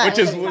 Yeah. yeah, Which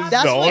is that's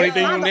the what- only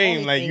thing not you the name.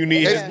 only Like you thing.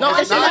 need. It's- No, it's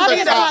it's not not the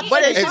the top, top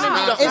but thing. it's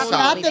not the It's not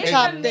top. the It's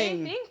top the main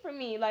thing. thing for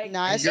me. Like,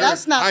 Nah, You're-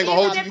 that's not. I ain't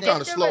gonna hold even you. if You kinda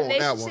the slow on that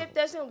one. relationship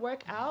doesn't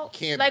work out,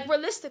 Can't like be.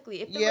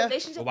 realistically, if the Yeah.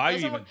 relationship But why are you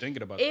doesn't even work,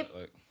 thinking about if- that?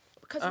 Like,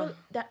 because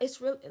that it's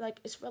real, like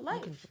it's real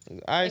life. All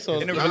right, so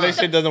In the a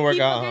relationship doesn't work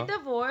People out. get Huh?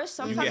 divorced.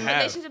 you Sometimes get half,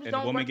 relationships and the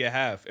don't woman work. get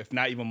half, if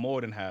not even more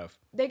than half.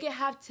 They get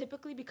half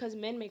typically because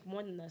men make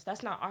more than us.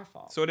 That's not our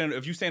fault. So then,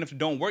 if you saying if it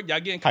don't work, y'all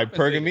getting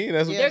compensated. Hypergamy.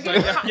 That's what They're you're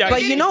saying. getting, Yeah,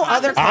 But you know,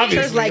 other cultures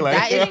Obviously, like like-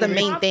 that is the They're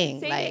main thing.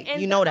 compensated, Like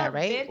and you know that, that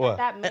right? man- What?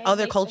 that man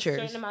Other makes a cultures.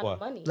 certain amount What? of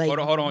money. Like Hold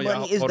on, y'all.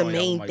 money is Hold the on, y'all.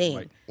 main Mike, thing.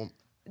 Mike.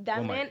 That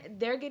One man, mic.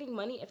 they're getting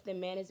money if the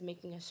man is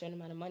making a certain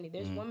amount of money. Mm.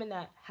 There's women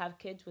that have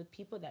kids with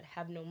people that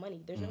have no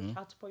money. There's Mm-hmm. no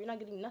child support. You're not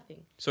getting nothing.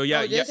 So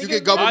yeah, yes, You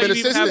get government why you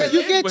even have assistance.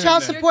 a You get with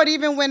child him then? support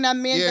even when that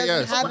man Yeah, doesn't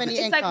yes. have any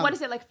It's income. like, what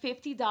is it, like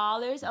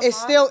 $50 a It's month?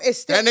 still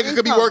That nigga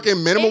could be income.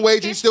 working minimum It's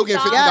wage. He's still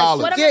getting $50. Yes,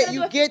 What am I Get- gonna you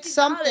do with get $50?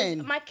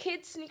 something. My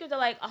kid's sneakers are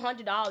like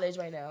 $100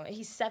 right now, and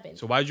he's 7.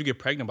 So why did you get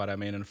pregnant by that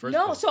man in the first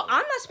No, place? so I'm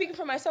not speaking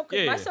for myself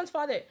because Yeah, my yeah. son's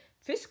father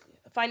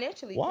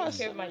financially Why? takes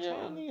care of my Yeah, I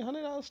child. need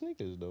 $100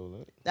 sneakers though.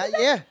 Like.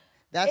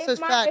 That's a If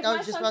fact. if I my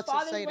was just son's about to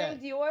father's say wearing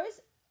that.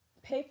 Dior's,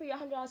 pay for your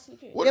 $100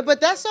 sneakers. Yeah,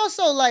 but that's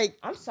also like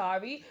I'm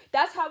sorry.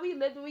 That's how we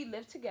lived when we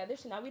lived together.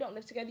 So now we don't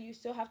live together. You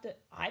still have to.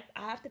 I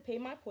have to pay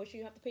my portion.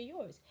 You have to pay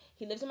yours.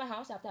 He lives in my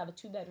house. I have to have a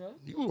 2-bedroom.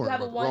 You worrying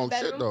have a about the wrong shit,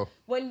 1-bedroom. though.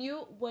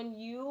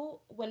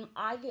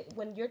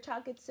 When your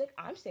child gets sick,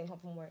 I'm staying home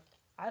from work.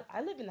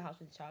 I live in the house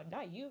with the child,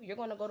 not you. You're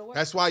going to go to work.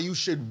 That's why you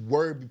should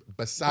worry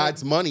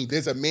besides money.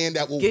 There's a man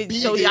that will Get- be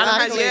so there. y'all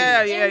have- Exactly.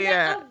 yeah. In the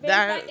event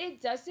That- that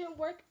it doesn't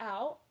work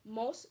out,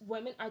 most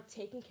women are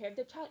taking care of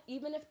their child,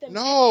 even if the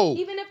No.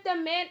 even if the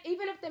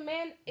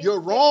man is You're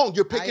wrong.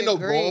 You're picking the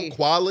agree. wrong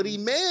quality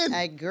man.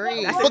 I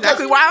agree. That's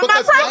exactly why I'm not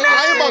because pregnant.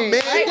 I am a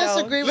man. I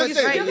disagree with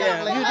Listen, you.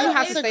 yeah. Like, You do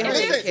have to stay home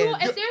with your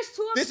kid. If there's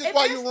two of This is if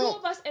why there's you're two wrong.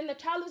 of us and the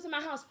child lives in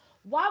my house,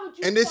 why would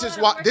you? And this go is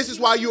out why and work this if is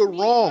you why want you're to be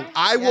wrong. in my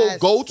I house? will Yes.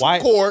 go to Why-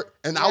 court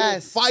and I will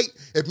Yes. fight.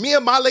 If me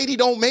and my lady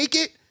don't make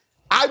it,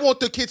 I want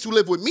the kids who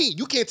live with me.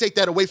 You can't take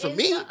that away from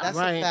me. That's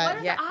Right. a fact.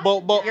 What are Yeah. the odds But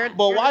of but that?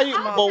 but why you What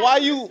are but the why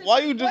odds you of- why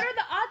you just What are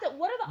the odds?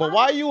 What are the but odds?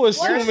 why you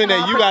assuming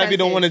that you gotta be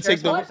the one to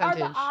take the What are the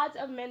percentage. odds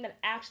of men that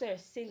actually are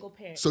single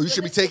parents? So you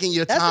should be taking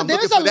your time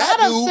There's looking for a that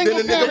lot of dude than a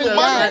single nigga parents with out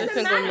money. there. It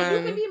doesn't Single matter. You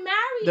man. can be married.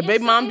 The and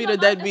baby mom still be be the a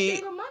mother, deadbeat.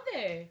 single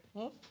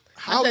mother.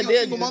 How I are you said, a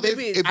single mother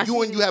baby, if I you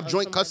and seen you have a-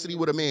 joint somebody custody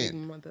with a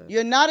man? mother.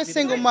 You're not a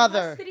single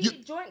mother.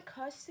 Joint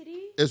custody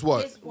Is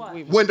what? Is what?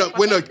 When the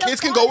If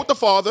kids can go with the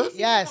father,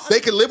 Yes.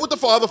 they can live with the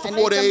father for And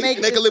 4 they can days, make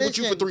and they can live with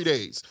you for decisions. 3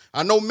 days.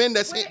 I know men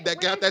that Where-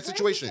 got where's- that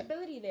situation. Where's the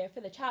stability there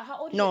for the child? How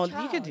old is No, the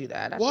child? you could do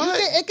that. What?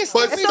 It can But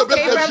still see, be because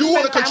okay for you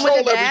want to spend time with control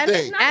the dad,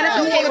 everything. and it's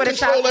You okay want to with a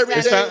control child.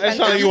 everything. It's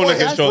not you wanna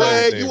control Flag,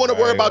 everything, You want to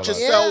bro. worry I ain't about gonna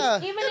lie.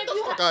 yourself. Yeah. Even if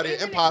you Fuck have, out of here.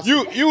 even if-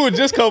 Impossible. You were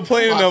just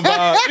complaining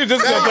about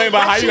complaining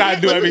about how you gotta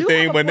do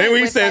everything, but then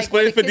when you said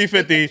split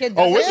 50-50,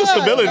 oh, where's the Yeah,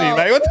 stability? no.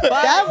 Like what the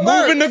That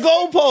moving the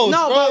goalposts?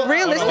 No, bro. but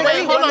realistically,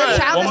 Wait, hold when the on.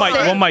 child One is mic,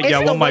 sick, one mic, it's yeah,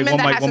 the one mic, woman one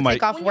that mic, has one to mic.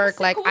 take off when you were work. sick,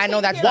 Like who was I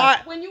know taking that's care of Why-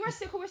 you? When you were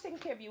sick, who was taking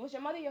care of you? Was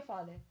your mother or your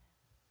father?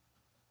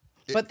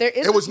 But there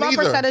is it a was small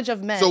neither. percentage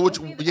of men. So which?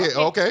 Yeah.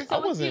 Okay. So I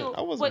wasn't- you,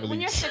 I wasn't when really-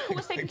 you're sick, who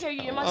was taking care of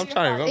you? Your mother, I'm your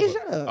trying to father?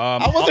 remember. Shut up.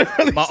 I wasn't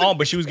really My aunt,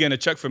 but she was getting a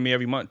check from me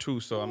every month too.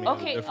 So I mean,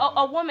 Okay, it's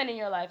a woman in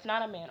your life,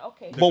 not a man.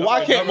 Okay. But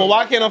why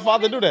can't a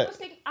father do that?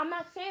 I'm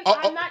not saying. Oh,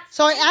 I'm not.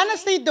 So saying-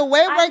 honestly, the way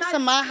it I'm works not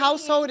in my saying-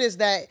 household is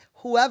that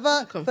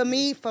whoever, for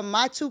me, for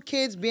my 2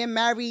 kids being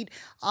married,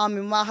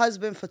 and my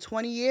husband for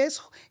 20 years,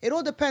 it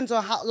all depends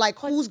on how, like,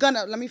 who's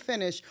gonna, let me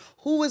finish,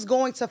 who is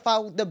going to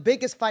file the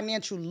biggest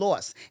financial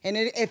loss. And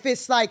if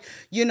it's like,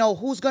 you know,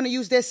 who's gonna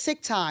use their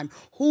sick time,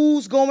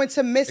 who's going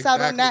to miss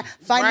out on that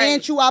Exactly.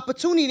 financial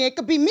opportunity. It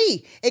could be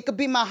me, it could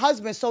be my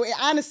husband. So it,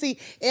 honestly,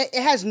 it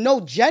has no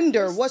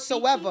gender Speaking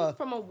whatsoever.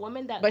 from a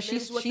woman that But lives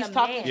she's with a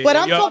talking- man. But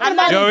I'm talking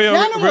about in general.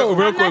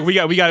 real I'm quick, not we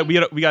gotta saying-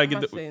 get I'm the.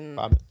 not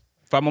saying-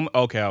 5 moments.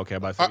 Okay. About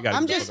to say, we gotta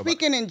I'm talk just about-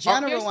 speaking in You're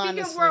general, speaking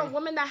honestly. for a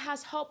woman that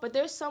has help, but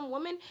there's some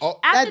women Oh,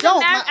 that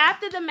don't.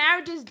 after the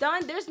marriage is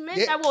done, there's men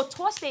Yeah. that will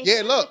toss their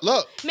Yeah,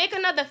 look. make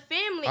another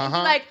family and be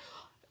Uh-huh. like,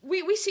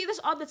 we see this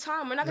all the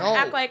time. We're not gonna No.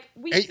 act like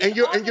we. And- see and it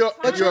you're- all and the you're- time.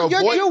 but you're a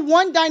boy- You're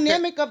one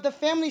dynamic of the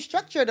family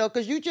structure though,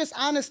 because you just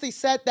honestly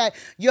said that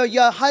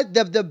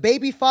the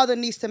baby father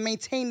needs to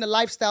maintain the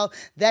lifestyle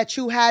that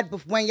you had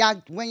when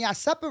y'all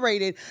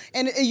separated,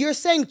 and you're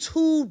saying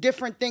 2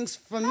 different things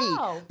for me.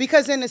 How?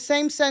 Because in the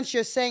same sense,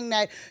 you're saying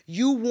that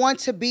you want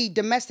to be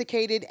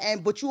domesticated,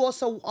 but you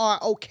also are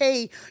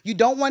okay. You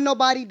don't want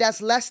nobody that's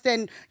less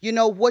than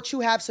what you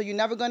have, so you're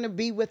never going to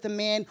be with a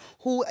man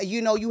who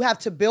you have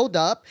to build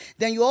up.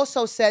 Then you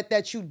also said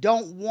that you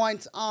don't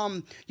want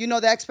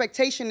the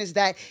expectation is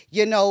that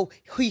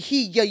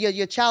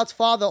your child's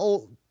father,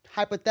 or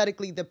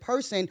hypothetically the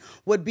person,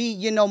 would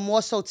be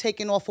more so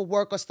taken off of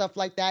work or stuff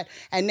like that,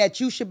 and that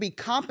you should be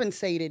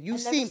compensated. You I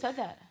never seem said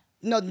that.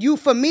 no,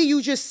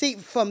 you just see,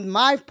 from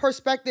my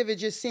perspective, it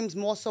just seems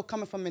more so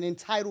coming from an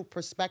entitled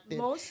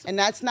perspective. And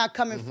that's not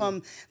coming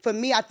from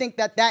me. I think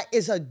that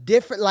is a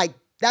different, like,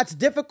 that's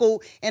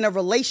difficult in a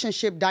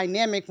relationship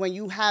dynamic when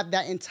you have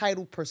that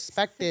entitled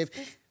perspective.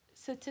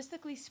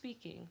 Statistically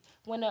speaking,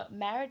 when a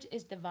marriage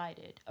is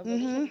divided, a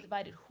relationship is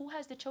divided, who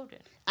has the children?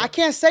 I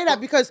can't say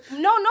that because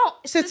No.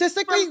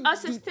 Statistically, from a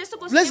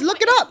statistical let's look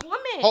it standpoint, up. it's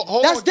women.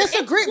 Hold that's on.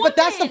 disagree, It's but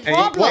that's the women.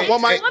 problem.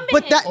 One mic. Women.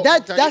 But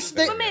that's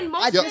the Women,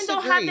 most I women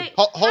don't have disagree.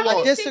 the. Hold how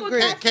on. many single Disagree.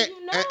 dads do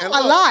you know? and A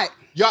look, lot.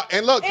 Yeah,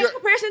 and look, In you're,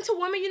 comparison to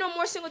women,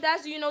 more single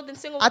dads do you know than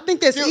single I women?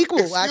 think there's Excuse-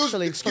 equal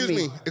actually. Excuse for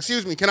me.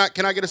 Excuse me. Can I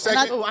get a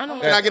second? Oh, I know.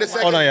 Can I get a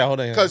second? Hold on, yeah,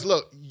 hold on, yeah. Because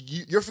look,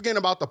 you're forgetting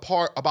about the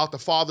part about the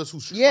fathers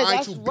who's Yeah, trying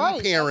that's to be right. I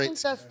think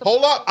parents. that's the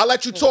Hold up, I'll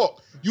let you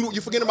talk.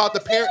 You forgetting about the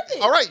parent.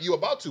 All right, you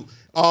about to.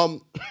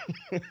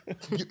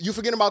 You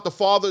forgetting about the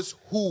fathers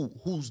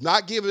who's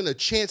not given a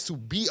chance to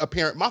be a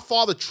parent. My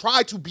father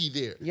tried to be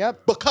there.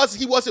 Yep. Because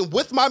he wasn't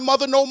with my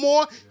mother no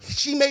more,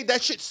 she made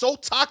that shit so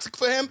toxic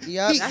for him.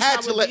 Yep. He That's had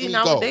how to it let be me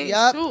nowadays, go.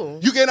 Yep. too.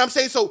 You get what I'm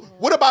saying? So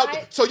what about?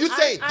 So you're I-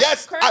 saying I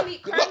yes?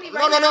 currently look, right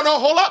no. now-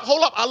 Hold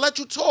up. I'll let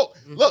you talk.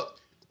 Look,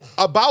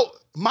 about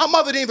my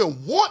mother didn't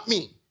even want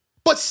me,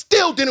 but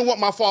still didn't want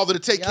my father to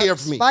take care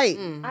of me. Spite.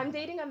 I'm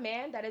dating a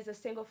man that is a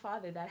single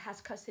father that has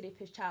custody of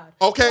his child.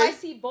 Okay. So I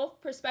see both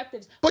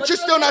perspectives. But you're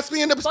still not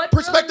seeing the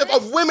perspective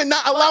of women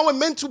not allowing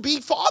men to be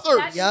fathers.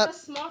 That's Yep. a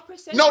small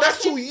percentage. No,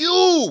 that's to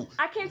you.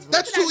 I can't speak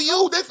That's to that. to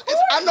you. That's I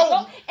Course. know.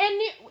 Well,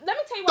 and let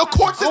me tell you The what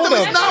court happened.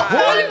 system is not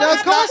holding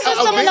The court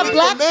system in the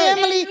black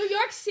family. In New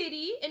York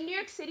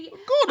City,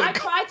 to I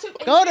tried to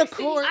Go to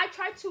court. I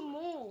tried to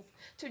move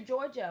to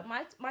Georgia.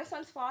 My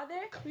son's father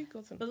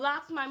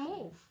blocked my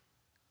move.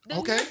 The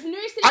Okay. New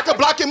York City I could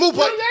block your move,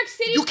 but New York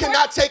City you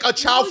cannot court- take a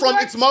child New from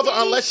York its mother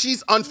City- unless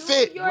she's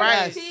unfit. New York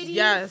Right. City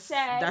Yes.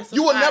 said- That's a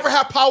You will fact. never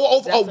have power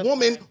over a That's a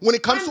woman fact. when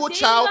it comes I'm to a dating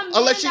child man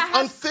unless she's that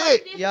has unfit. custody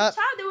of his Yep.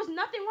 child. There was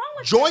nothing wrong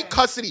with Joint that.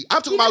 custody.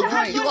 I'm talking He doesn't about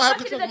have you joint don't have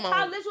to. custody. The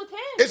child lives with him.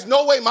 There's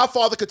no way my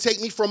father could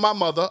take me from my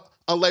mother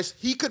unless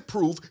he could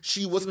prove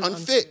she was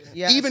unfit.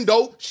 Yes. Even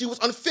though she was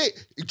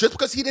unfit, just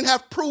because he didn't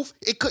have proof,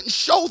 it couldn't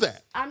show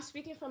that. I'm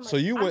speaking from. So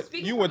you I'm went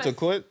speaking you from went to a-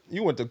 court.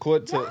 You went to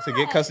court to get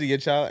Yes. custody of your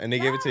child, and they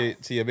gave it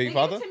to your baby They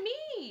father. gave it to me.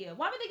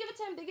 Why would they give it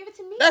to him? They give it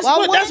to me. That's Why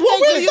what wouldn't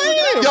we're they give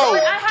saying. it Yo, I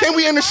had can to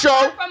we end the come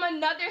show? back from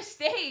another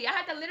state. I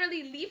had to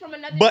literally leave from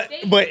another But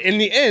state. in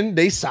the end,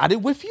 they sided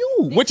with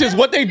you, which is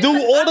what they do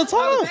all the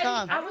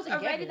time. I was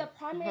already the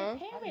primary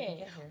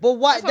parent. But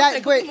what That's that what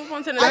I'm great? saying. Can we move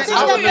on to the I next think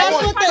topic? that's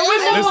what the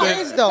issue Listen,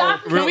 is, though.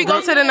 Can we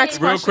go to the next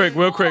Real question? quick.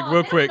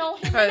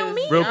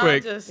 Real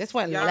quick. This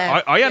one y'all-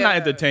 left. Are y'all not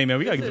Yeah. entertained, man?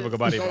 We gotta talk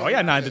about it. This is Are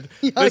y'all not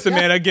Listen,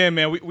 man. Again,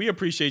 man, we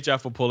appreciate y'all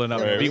for pulling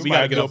up. Right, We we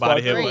gotta might get do up a out part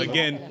of here. three. But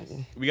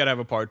again, we gotta have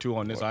a part 2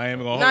 on this. I ain't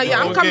even gonna. Nah, hold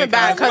yeah, you. I'm coming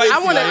back because I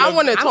want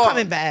to I'm talk.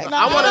 coming back.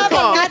 I want to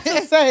talk. Not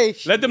to say.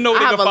 Let them know where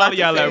I they have can a lot follow to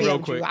y'all say. at real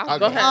quick. Go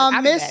ahead. I'll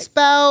be Miss back.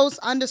 Spells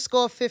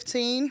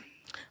 _15.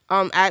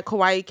 At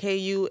Kawaii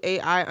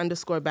KUAI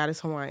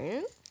 _Baddest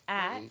Hawaiian.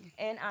 At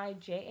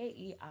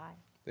NIJAEI.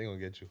 They gonna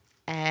get you.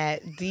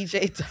 At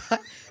DJ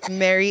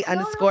Mary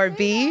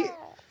 _B.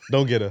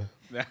 Don't get her.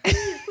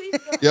 Please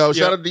Yo,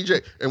 shout out to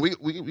DJ. And we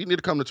need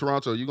to come to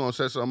Toronto. You gonna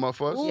set something up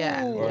for us?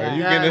 Yeah. You yeah.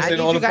 getting us I in need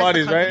all you the guys to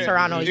parties, come to right?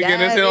 Toronto. You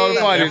getting us in all the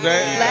parties, right?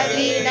 Let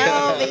me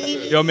know,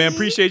 baby. Yo, man,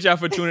 appreciate y'all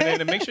for tuning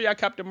in. And make sure y'all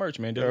cop the merch,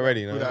 man.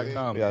 Already, no.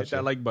 Hit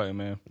that like button,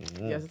 man.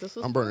 Yes, this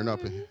was I'm burning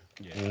up in here.